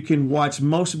 you can watch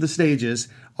most of the stages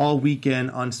all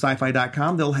weekend on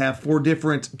sci-fi.com. They'll have 4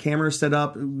 different cameras set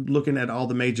up looking at all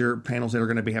the major panels that are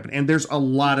going to be happening. And there's a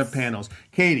lot of panels.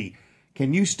 Katie,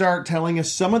 can you start telling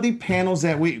us some of the panels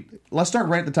that let's start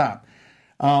right at the top.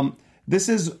 This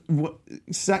is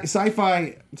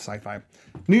sci-fi.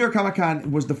 New York Comic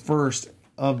Con was the first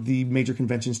of the major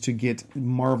conventions to get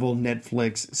Marvel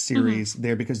Netflix series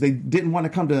there because they didn't want to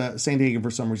come to San Diego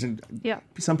for some reason. Yeah.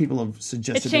 Some people have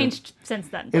suggested It's changed since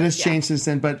then. It has yeah. changed since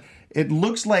then, but it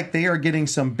looks like they are getting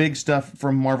some big stuff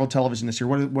from Marvel Television this year.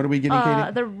 What are we getting,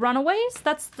 Katie? The Runaways?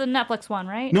 That's the Netflix one,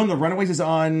 right? No, Runaways is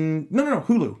on... No,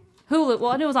 Hulu. Hulu.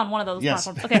 Well, I knew it was on one of those Yes.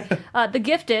 platforms. Okay. The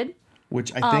Gifted.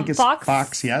 Which I think is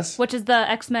Fox, yes. Which is the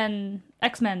X-Men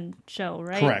show,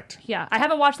 right? Correct. Yeah. I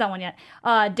haven't watched that one yet.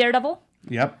 Daredevil.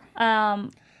 Yep.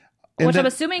 Which I'm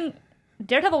assuming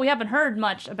Daredevil we haven't heard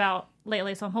much about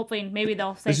lately, so I'm hoping maybe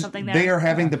they'll say something there. They are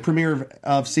having the premiere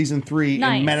of season 3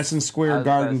 Nice. in Madison Square was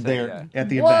gonna Garden say, there at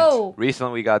the Whoa! event.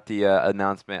 Recently, we got the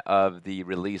announcement of the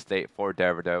release date for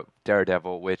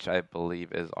Daredevil, which I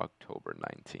believe is October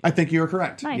 19th. I think you're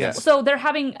correct. Nice. Yes. So they're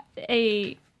having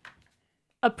a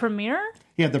premiere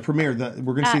Yeah, the premiere.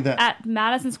 We're going to see that. at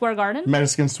Madison Square Garden.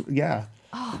 Madison, yeah.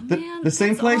 Oh The, man, the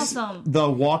same that's place, awesome. The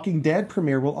Walking Dead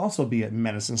premiere will also be at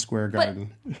Madison Square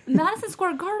Garden. Madison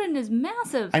Square Garden is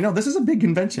massive. I know, this is a big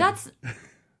convention.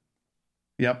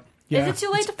 Yep. Yeah. Is it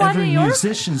too late to fly to Every New York?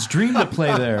 musician's dream to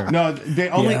play there. No, they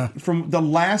only Yeah. from the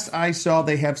last I saw,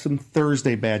 they have some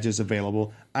Thursday badges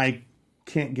available. I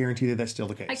can't guarantee that that's still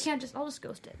the case. I'll just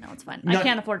ghost it. No, it's fine. No, I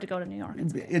can't afford to go to New York.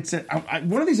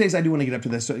 One of these days I do want to get up to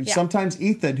this. So sometimes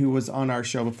Ethan, who was on our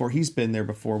show before, he's been there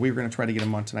before. We were going to try to get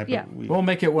him on tonight, but we'll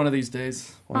make it one of these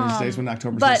days. One of these days when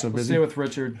October's so busy. Stay with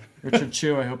Richard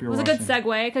Chu. I hope you're watching. It was a good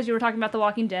segue because you were talking about The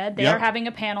Walking Dead. They are having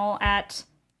a panel at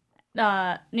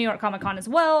New York Comic Con as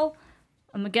well.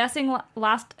 I'm guessing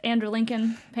last Andrew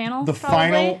Lincoln panel. The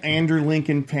final Andrew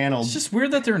Lincoln panel. It's just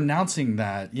weird that they're announcing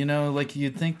that. You know, like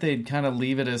you'd think they'd kind of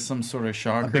leave it as some sort of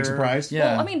shocker. A big surprise?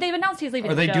 Yeah. Well, I mean, they've announced he's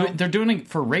leaving the show. They're doing it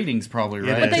for ratings probably,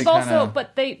 right? But they've also,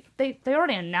 they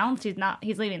already announced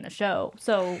he's leaving the show.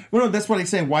 So. Well, no, that's what he's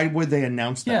saying. Why would they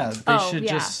announce that? Yeah, they should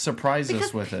just surprise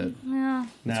us with it. Yeah.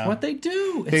 It's what they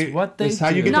do. It's what they do. How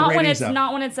you get the ratings up.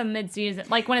 Not when it's a mid-season.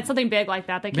 Like, when it's something big like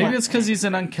that, they can't. Maybe it's because he's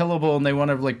an unkillable and they want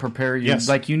to, like, prepare you. Yes.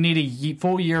 Like, you need a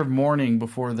full year of mourning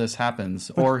before this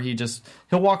happens. Or he'll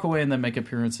walk away and then make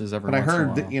appearances every once in a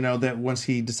while. But I heard that, once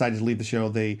he decided to leave the show,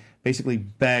 they basically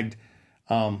begged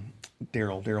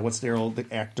Daryl, what's Daryl,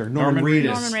 the actor? Norman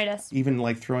Reedus. Even,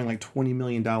 like, throwing, like, $20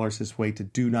 million his way to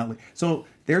do not leave. So,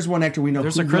 there's one actor we know.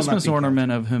 There's a Christmas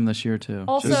ornament of him this year, too.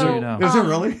 Also, just so you know. Is it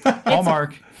really?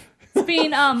 Hallmark. It's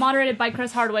being moderated by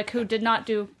Chris Hardwick, who did not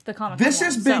do the comic. This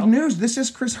is big news. This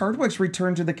is Chris Hardwick's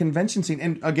return to the convention scene.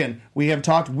 And again, we have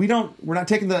talked. We're not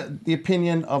taking the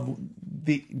opinion of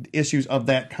the issues of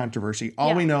that controversy.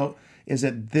 All we know is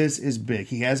that this is big.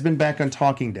 He has been back on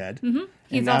Talking Dead. Mm-hmm.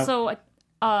 He's also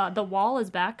The Wall is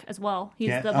back as well.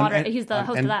 He's the moderator. He's the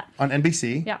host of that on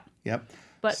NBC. Yeah. Yep.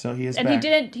 But, so he is and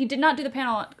back. He did not do the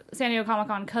panel at San Diego Comic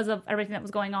Con because of everything that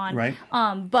was going on. Right.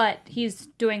 But he's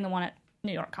doing the one at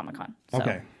New York Comic Con. So,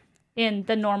 okay. In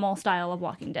the normal style of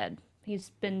Walking Dead. He's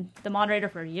been the moderator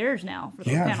for years now for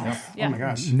those panels. Yeah. Oh my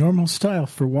gosh. Normal style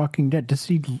for Walking Dead. Does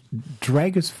he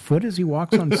drag his foot as he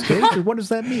walks on stage, or what does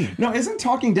that mean? No, isn't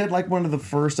Talking Dead like one of the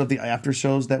first of the after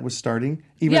shows that was starting?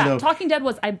 Talking Dead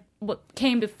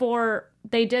came before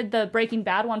they did the Breaking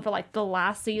Bad one for like the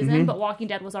last season, but Walking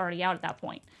Dead was already out at that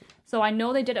point. So I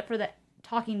know they did it for the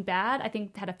Talking Bad, I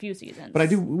think, had a few seasons. But I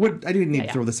do need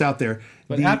to throw this out there.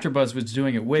 But AfterBuzz was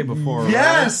doing it way before.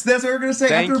 Yes, that's what we're going to say.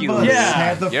 Thank you, AfterBuzz Luke.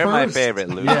 had the You're first. my favorite,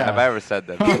 Luke. Have I ever said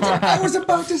that? I was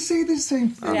about to say the same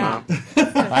thing. Yeah.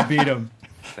 I beat him.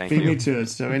 Thank you. Me too.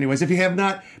 So anyways, if you have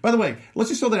not... By the way, let's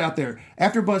just throw that out there.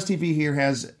 AfterBuzz TV here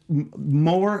has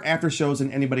more after shows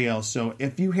than anybody else. So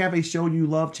if you have a show you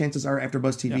love, chances are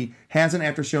AfterBuzz TV has an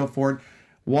after show for it.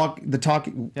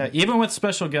 Yeah, even with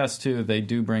special guests too, they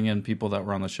do bring in people that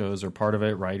were on the shows or part of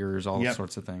it, writers, all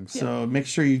sorts of things. So make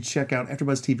sure you check out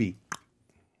AfterBuzz TV.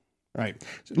 All right,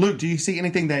 so Luke, do you see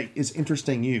anything that is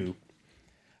interesting you?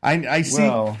 I see.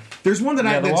 Well, there's one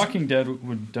that The Walking Dead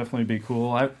would definitely be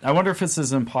cool. I wonder if it's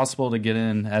as impossible to get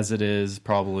in as it is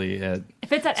probably at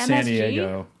if it's at San MSG,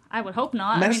 Diego. I would hope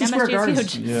not. Madison Square MSG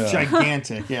Garden's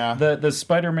gigantic. Yeah. The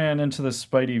Spider-Man into the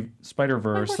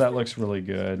Spider-Verse, that looks really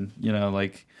good. You know,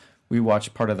 like we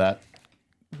watched part of that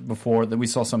before. That we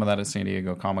saw some of that at San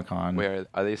Diego Comic-Con. Where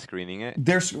are they screening it?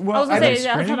 There's we'll bring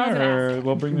their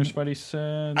Spidey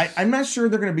sense. I'm not sure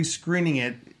they're going to be screening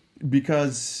it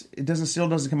because it still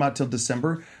doesn't come out till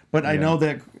December. But I know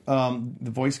that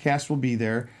the voice cast will be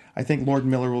there. I think Lord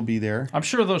Miller will be there. I'm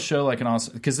sure they'll show like an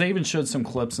awesome... Because they even showed some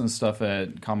clips and stuff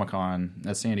at Comic-Con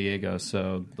at San Diego,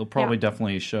 so they'll probably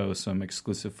definitely show some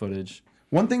exclusive footage.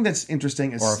 One thing that's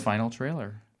interesting is... Or a final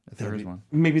trailer, if there is one.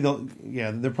 Maybe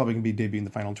they're probably going to be debuting the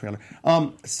final trailer.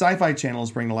 Sci-Fi Channel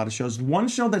is bringing a lot of shows. One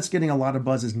show that's getting a lot of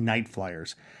buzz is Night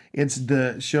Flyers. It's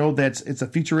the show it's a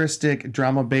futuristic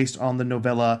drama based on the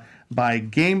novella by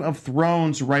Game of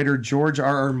Thrones writer George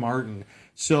R.R. Martin.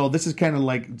 So this is kind of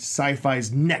like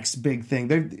sci-fi's next big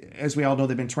thing. As we all know,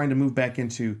 they've been trying to move back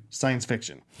into science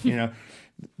fiction. You know,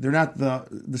 they're not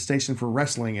the station for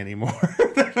wrestling anymore.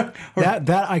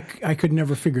 I could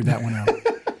never figure that one out.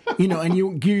 You know, and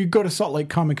you go to Salt Lake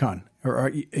Comic Con,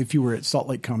 or if you were at Salt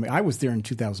Lake Comic, I was there in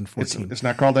 2014. It's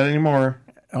not called that anymore.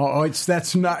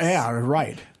 That's not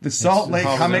right. The Salt Lake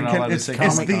Comic it's the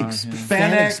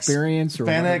Fan Experience or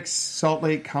FanX Salt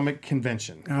Lake Comic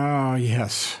Convention. Oh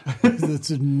yes, it's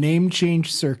a name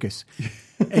change circus.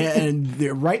 And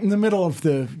right in the middle of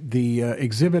the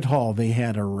exhibit hall, they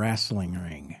had a wrestling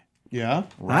ring. Yeah,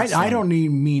 I don't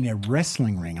even mean a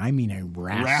wrestling ring. I mean a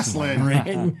wrestling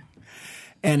ring.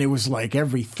 And it was like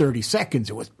every 30 seconds,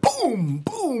 it was boom,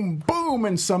 boom, boom,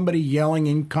 and somebody yelling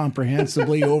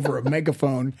incomprehensibly over a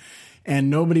megaphone,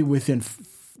 and nobody within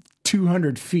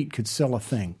 200 feet could sell a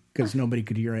thing because nobody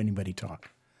could hear anybody talk.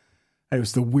 It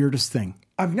was the weirdest thing.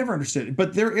 I've never understood it,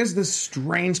 but there is this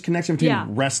strange connection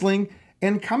between wrestling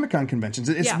and Comic-Con conventions.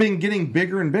 It's been getting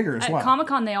bigger and bigger as well. At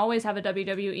Comic-Con, they always have a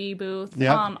WWE booth.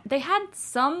 Yep. They had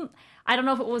some... I don't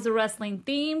know if it was a wrestling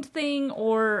themed thing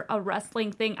or a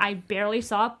wrestling thing. I barely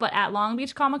saw it, but at Long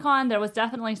Beach Comic Con, there was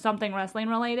definitely something wrestling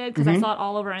related because I saw it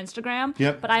all over Instagram.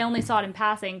 Yep. But I only saw it in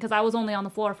passing because I was only on the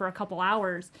floor for a couple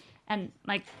hours. And,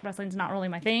 like, wrestling's not really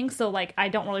my thing, so, like, I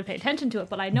don't really pay attention to it,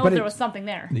 but I know there was something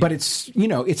there. But it's,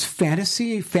 it's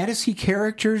fantasy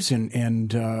characters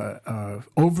and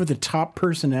over-the-top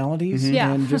personalities.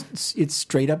 Yeah. And just, it's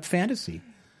straight-up fantasy.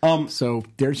 So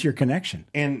there's your connection.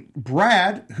 And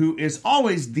Brad, who is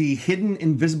always the hidden,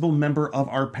 invisible member of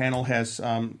our panel, has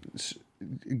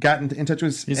gotten in touch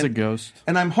with us. He's a ghost.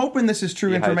 And I'm hoping this is true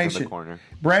He hides in the information. corner.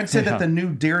 Brad said that the new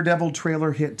Daredevil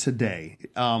trailer hit today.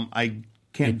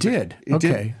 It did. It Okay.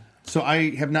 did. So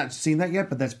I have not seen that yet,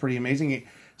 but that's pretty amazing.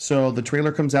 So the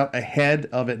trailer comes out ahead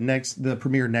of the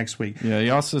premiere next week. Yeah, he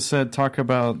also said talk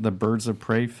about the Birds of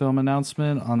Prey film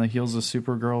announcement on the heels of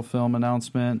Supergirl film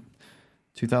announcement.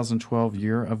 2012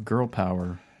 Year of Girl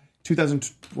Power.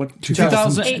 2020.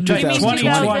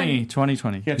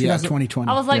 2020. Yeah, 2020.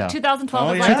 I was like, Yeah. 2012 Oh,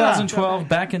 was yeah. like... 2012,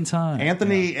 back in time.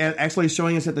 Anthony actually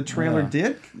showing us that the trailer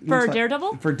did. For looks like-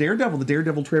 Daredevil? For Daredevil. The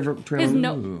Daredevil trailer. His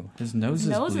Ooh, his nose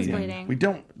nose is is bleeding. bleeding. We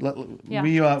don't. Yeah.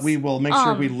 We will make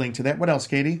sure we link to that. What else,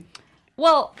 Katie?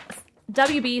 Well,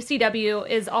 CW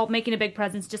is all making a big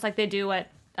presence just like they do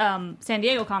at San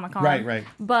Diego Comic-Con. Right.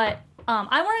 But I'm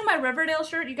wearing my Riverdale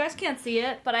shirt. You guys can't see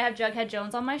it, but I have Jughead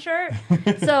Jones on my shirt.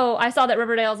 So I saw that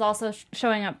Riverdale is also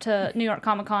showing up to New York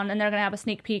Comic-Con, and they're going to have a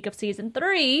sneak peek of Season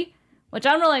 3, which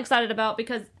I'm really excited about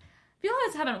because if you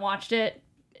guys haven't watched it,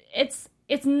 it's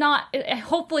not...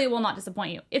 hopefully it will not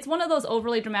disappoint you. It's one of those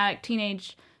overly dramatic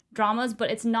teenage dramas, but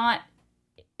it's not...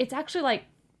 It's actually, like,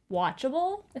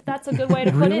 watchable, if that's a good way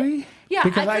to put Really? it. Yeah,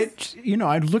 Because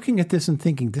I'm looking at this and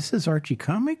thinking, this is Archie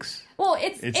Comics? well,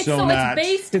 it's so not.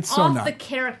 based It's so off not. the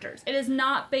characters. It is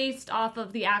not based off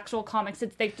of the actual comics.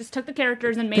 They just took the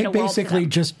characters and made They a world for basically them.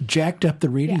 just jacked up the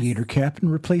radiator cap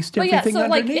and replaced But yeah, everything so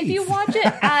like underneath. if you watch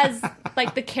it as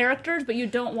like the characters, but you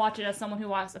don't watch it as someone who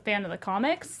was a fan of the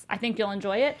comics, I think you'll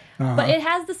enjoy it. But it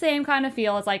has the same kind of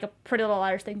feel as like a Pretty Little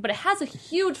Liars thing, but it has a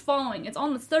huge following. It's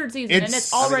on the 3rd season, and it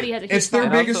already has a huge It's their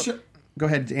following. biggest. Go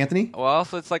ahead, Anthony. Well,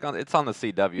 also it's like it's on the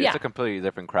CW. Yeah. It's a completely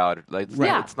different crowd. Like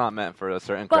Right. it's not meant for a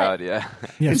certain But- crowd. Yeah.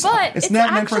 Yes. But It's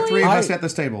not meant for actually, three of us at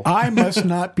this table. I must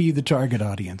not be the target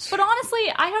audience. But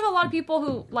honestly, I have a lot of people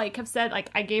who like have said like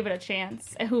I gave it a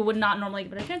chance, and who would not normally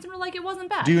give it a chance, and were like it wasn't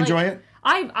bad. Do you Like, enjoy it?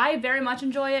 I very much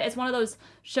enjoy it. It's one of those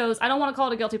shows. I don't want to call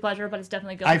it a guilty pleasure, but it's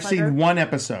definitely a guilty I've pleasure. seen one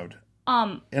episode.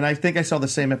 And I think I saw the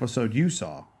same episode you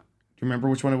saw. Do you remember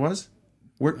which one it was?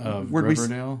 Where'd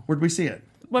Riverdale? where'd we see it?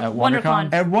 With At WonderCon.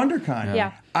 WonderCon? At WonderCon.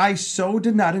 Yeah. I so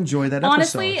did not enjoy that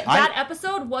Honestly, episode. that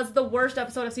episode was the worst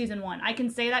episode of season 1. I can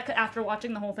say that after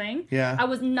watching the whole thing. Yeah. I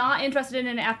was not interested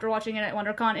in it after watching it at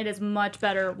WonderCon. It is much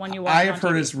better when you watch I it have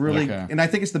on heard TV. it's really, Okay. and I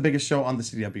think it's the biggest show on the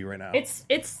CW right now. It's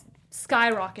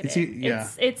skyrocketed. Yeah.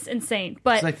 It's insane.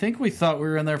 But I think we thought we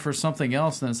were in there for something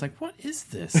else, and it's like, what is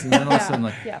this? And then all of a sudden,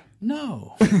 like, yeah.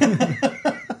 no.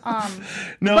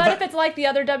 no, But if it's like the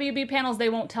other WB panels, they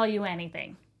won't tell you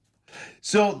anything.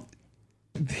 so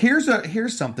here's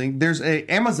something.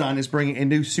 Amazon is bringing a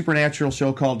new supernatural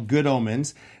show called Good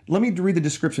Omens. Let me read the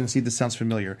description and see if this sounds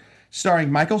familiar.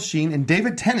 Starring Michael Sheen and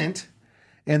David Tennant,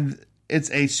 and it's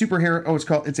a superhero. Oh,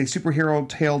 it's a superhero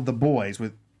tale, The Boys.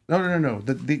 With no.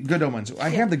 The Good Omens. I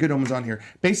have the Good Omens on here.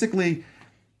 Basically,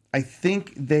 I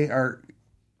think they are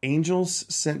angels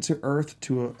sent to Earth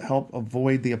to help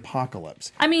avoid the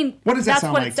apocalypse. I mean, What does that that's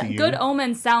sound what like to you? Good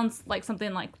Omens sounds like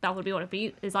something like that would be what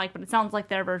it is like, but it sounds like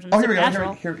their version Oh, of here we go.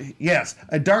 Supernatural. Here, yes.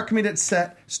 A dark comedic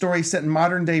story set in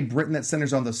modern-day Britain that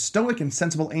centers on the stoic and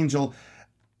sensible angel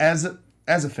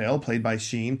Azaphael, played by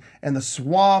Sheen, and the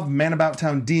suave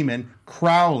man-about-town demon,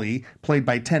 Crowley, played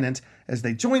by Tennant, as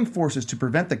they join forces to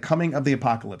prevent the coming of the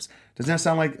apocalypse. Does that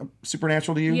sound like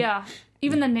supernatural to you? Yeah.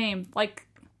 Even the name, like,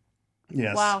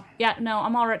 Yes. wow. Yeah, no,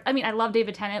 I'm already... I mean, I love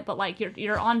David Tennant, but, like,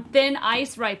 you're on thin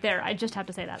ice right there. I just have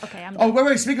to say that. Okay, I'm done. Oh,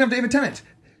 wait. Speaking of David Tennant,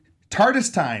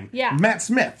 TARDIS time. Yeah. Matt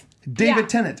Smith, David Yeah.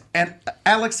 Tennant, and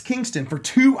Alex Kingston for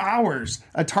 2 hours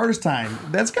at TARDIS time.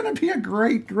 That's going to be a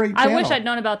great panel. I wish I'd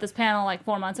known about this panel, like,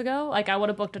 4 months ago. Like, I would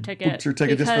have booked a ticket. Booked your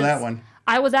ticket just for that because one.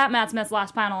 I was at Matt Smith's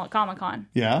last panel at Comic-Con.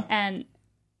 Yeah. And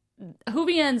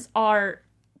Whovians are...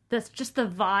 just the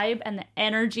vibe and the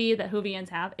energy that Whovians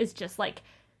have is just, like...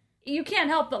 You can't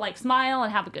help but, like, smile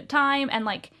and have a good time. And,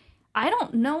 like, I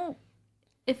don't know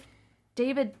if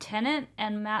David Tennant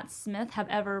and Matt Smith have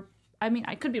ever... I mean,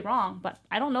 I could be wrong, but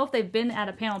I don't know if they've been at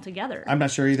a panel together. I'm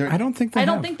not sure either. I don't think they I have.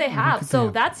 don't think they have.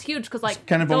 So that's huge because, like,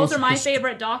 kind of those almost are my just-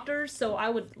 favorite doctors. So I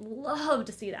would love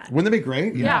to see that. Wouldn't that be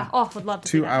great? Yeah. Oh, would love to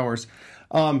see 2 that. hours.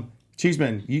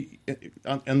 Cheeseman, you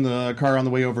in the car on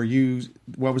the way over,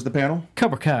 what was the panel?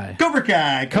 Cobra Kai. Cobra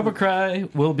Kai. Cobra Kai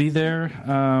will be there.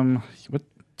 What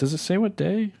does it say? What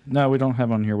day? No, we don't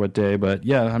have on here what day, but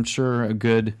yeah, I'm sure a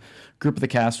good group of the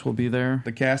cast will be there.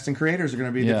 The cast and creators are going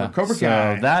to be there for Cobra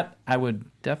Kai. So that I would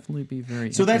definitely be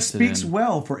very. So that interested speaks in.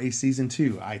 well for a season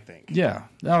 2, I think. Yeah.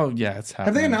 Oh yeah, it's happening.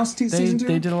 Have they announced season 2?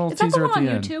 They did a little Is that the teaser one at on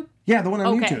the end. YouTube? Yeah, the one on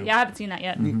Okay, YouTube. yeah, I haven't seen that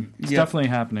yet. It's definitely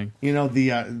happening. You know,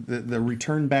 the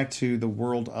return back to the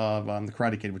world of the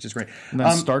Karate Kid, which is great. And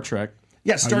then Star Trek.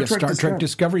 Yeah, Star Trek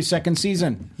Discovery second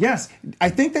season. Yes, I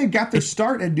think they got their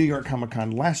start at New York Comic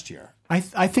Con last year. I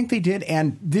think they did,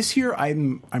 and this year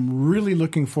I'm really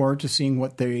looking forward to seeing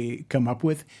what they come up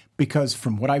with, because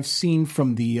from what I've seen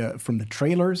from the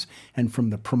trailers and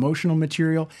from the promotional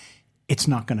material, it's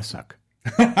not going to suck.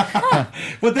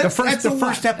 But The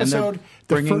first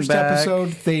episode,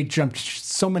 they jumped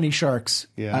so many sharks.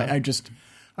 Yeah.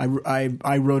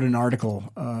 I wrote an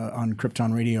article on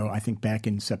Krypton Radio, I think back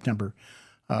in September,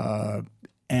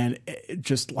 and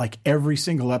just like every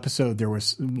single episode, there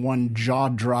was one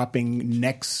jaw-dropping,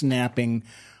 neck-snapping.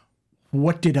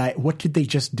 What did they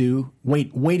just do?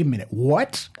 Wait a minute.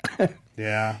 What?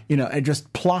 Yeah. You know, it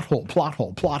just plot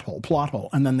hole,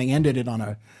 and then they ended it on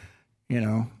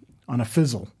a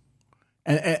fizzle.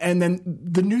 And then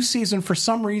the new season, for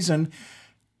some reason,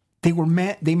 they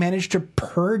managed to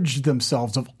purge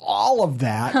themselves of all of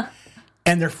that,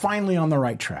 and they're finally on the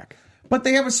right track. But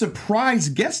they have a surprise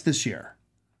guest this year.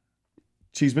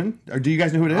 Cheeseman, or do you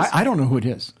guys know who it is? I don't know who it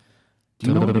is. Do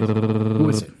you know who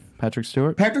is it? Patrick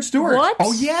Stewart. Patrick Stewart. What?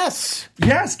 Oh, yes.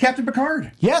 Yes, Captain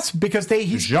Picard. Yes, because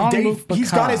he's Jean-Luc got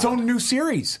Picard. his own new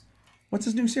series. What's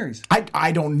his new series?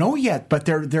 I don't know yet, but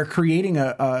they're creating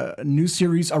a new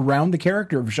series around the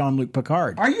character of Jean-Luc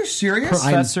Picard. Are you serious?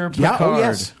 Professor Yeah, Picard. oh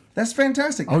yes. That's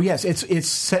fantastic. Oh yes, it's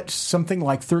set something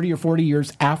like 30 or 40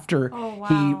 years after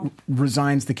wow. he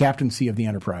resigns the captaincy of the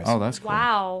Enterprise. Oh, that's cool.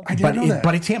 Wow. I didn't know that.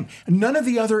 But it's him. None of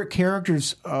the other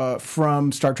characters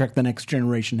from Star Trek: The Next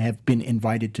Generation have been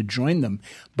invited to join them,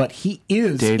 but he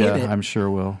is Data, in it. I'm sure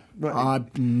will.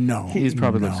 No, He's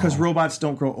probably no. Because robots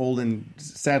don't grow old, and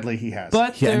sadly he has.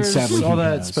 But Yeah, and there's sadly all he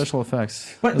that has. special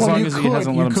effects. But- as well, long you as he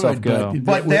hasn't let himself go.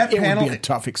 But that it panel- would be a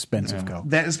tough, expensive go.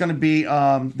 that is going to be.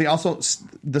 They also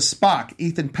the Spock,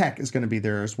 Ethan Peck, is going to be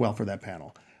there as well for that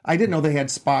panel. I didn't know they had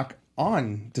Spock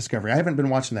on Discovery. I haven't been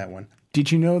watching that one.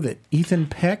 Did you know that Ethan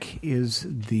Peck is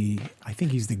I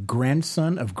think he's the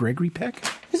grandson of Gregory Peck?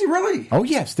 Is he really? Oh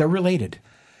yes, they're related.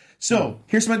 So,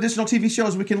 here's some additional TV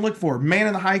shows we can look for. Man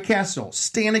in the High Castle,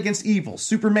 Stand Against Evil,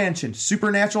 Super Mansion,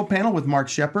 Supernatural panel with Mark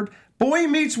Shepard, Boy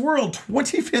Meets World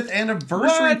 25th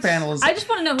anniversary panel. I just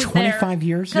want to know who's 25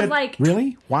 years? Because, like,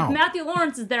 Really? Wow. if Matthew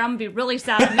Lawrence is there, I'm going to be really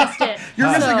sad I missed it. You're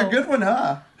missing So- a good one,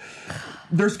 huh?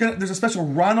 There's a special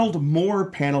Ronald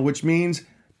Moore panel, which means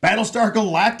Battlestar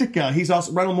Galactica. He's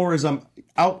also Ronald Moore is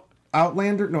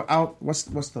Outlander. No, what's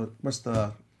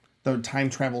the time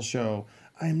travel show?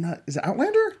 Is it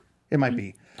Outlander? It might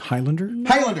be Highlander?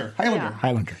 Highlander. Yeah.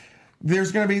 Highlander.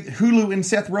 There's going to be Hulu and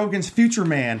Seth Rogen's Future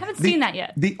Man. Haven't seen that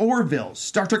yet. The Orville,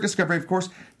 Star Trek Discovery, of course.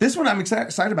 This one I'm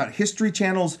excited about. History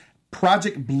Channel's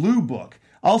Project Blue Book.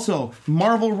 Also,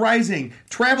 Marvel Rising.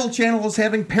 Travel Channel is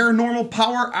having Paranormal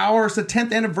Power Hour. It's the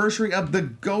 10th anniversary of the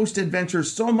Ghost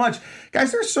Adventures. So much.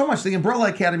 Guys, there's so much. The Umbrella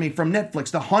Academy from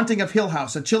Netflix. The Haunting of Hill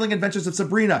House. The Chilling Adventures of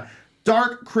Sabrina.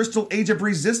 Dark Crystal Age of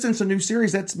Resistance, a new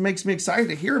series. That makes me excited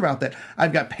to hear about that.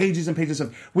 I've got pages and pages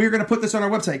of. We're going to put this on our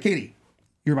website. Katie,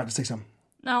 you're about to say something.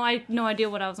 No, I have no idea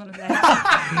what I was going to say.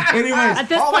 Anyways, At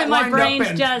this all point, that my lined brain's up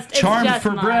and just... Charmed it's just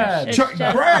for mush. Brad. It's just-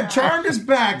 Brad, Charmed is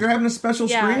back. They're having a special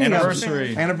Yeah, screening.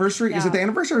 Anniversary. Anniversary? Is it Yeah. the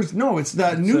anniversary? No, it's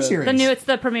the new series. It's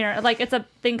the premiere. Like, it's a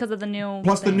thing because of the new...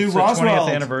 Plus the thing. new It's the 20th Roswell.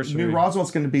 anniversary. New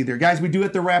Roswell's going to be there. Guys, we do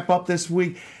have to wrap up this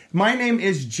week. My name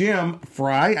is Jim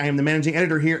Frye. I am the managing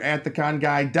editor here at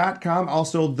theconguy.com.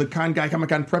 Also, the Con Guy Comic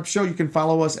Con Prep Show. You can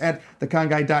follow us at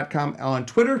theconguy.com on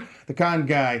Twitter. The Con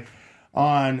Guy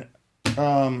on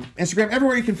Instagram.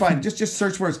 Everywhere you can find it. Just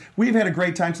search for us. We've had a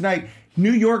great time tonight.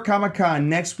 New York Comic Con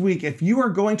next week. If you are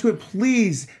going to it,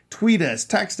 please tweet us,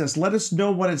 text us, let us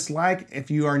know what it's like.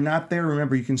 If you are not there,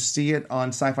 remember you can see it on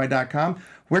sci-fi.com.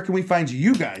 Where can we find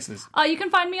you guys? You can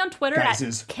find me on Twitter Guys at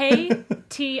is-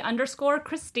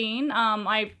 KT_Christine.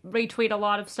 I retweet a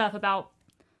lot of stuff about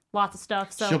lots of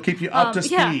stuff. So She'll keep you up to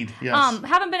speed. Yeah. Yes.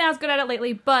 Haven't been as good at it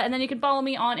lately, and then you can follow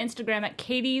me on Instagram at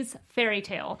Katie's Fairy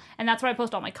Tale, and that's where I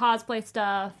post all my cosplay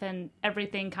stuff and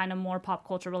everything kind of more pop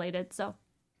culture related. So.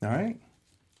 All right.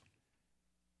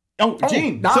 Oh,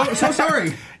 Gene. nah. So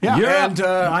sorry. Yeah, and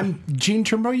I'm Gene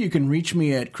Turnbow. You can reach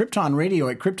me at Krypton Radio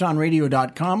at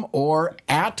kryptonradio.com or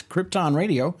at Krypton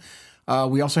Radio.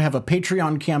 We also have a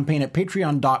Patreon campaign at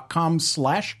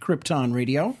patreon.com/Krypton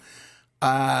Radio.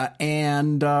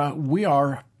 And we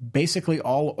are basically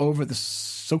all over the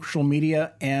social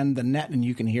media and the net, and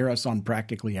you can hear us on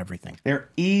practically everything. They're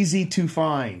easy to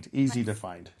find. Easy to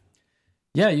find.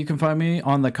 Yeah, you can find me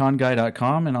on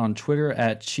theconguy.com and on Twitter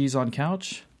at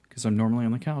CheeseOnCouch, because I'm normally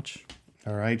on the couch.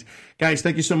 All right. Guys,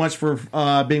 thank you so much for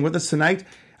being with us tonight.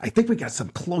 I think we got some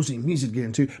closing music to get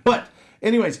into. But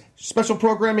anyways, special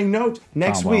programming note,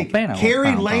 next week,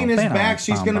 Carrie Lane is back.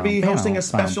 She's going to be hosting a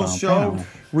special show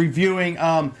reviewing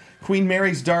Queen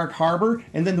Mary's Dark Harbor.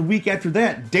 And then the week after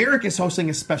that, Derek is hosting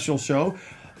a special show.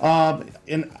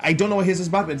 And I don't know what his is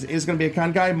about, but it's going to be a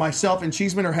con guy. Myself and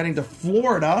Cheeseman are heading to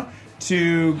Florida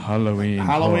to Halloween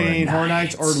Horror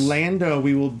Nights Orlando.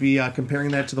 We will be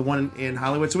comparing that to the one in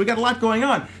Hollywood. So we got a lot going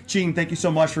on. Gene, thank you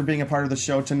so much for being a part of the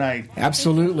show tonight.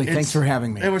 Absolutely. Thanks for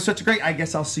having me. It was such a great. I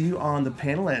guess I'll see you on the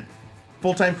panel at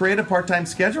Full-Time Creative, Part-Time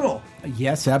Schedule.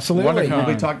 Yes, absolutely. We'll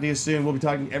be talking to you soon. We'll be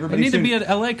talking to everybody soon. soon. We need to be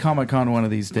at LA Comic-Con one of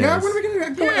these days. Yeah, what are we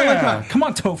going to do? LA Come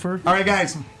on, Topher. All right,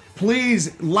 guys.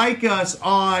 Please like us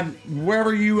on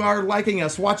wherever you are liking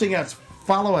us, watching us,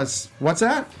 follow us. What's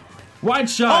that? Wide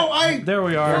shot. Oh, there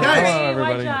we are. Guys. Hello,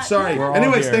 everybody. Sorry.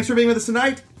 Anyways, thanks for being with us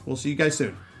tonight. We'll see you guys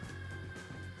soon.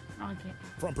 Okay.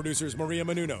 From producers Maria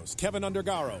Menounos, Kevin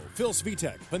Undergaro, Phil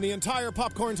Svitek, and the entire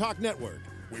Popcorn Talk Network,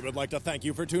 we would like to thank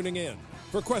you for tuning in.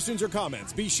 For questions or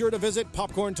comments, be sure to visit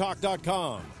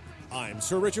popcorntalk.com. I'm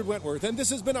Sir Richard Wentworth, and this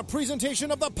has been a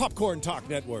presentation of the Popcorn Talk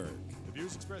Network. The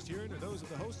views expressed herein are those of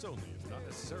the hosts only and do not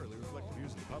necessarily reflect the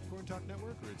views of the Popcorn Talk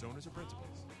Network or its owners or principals.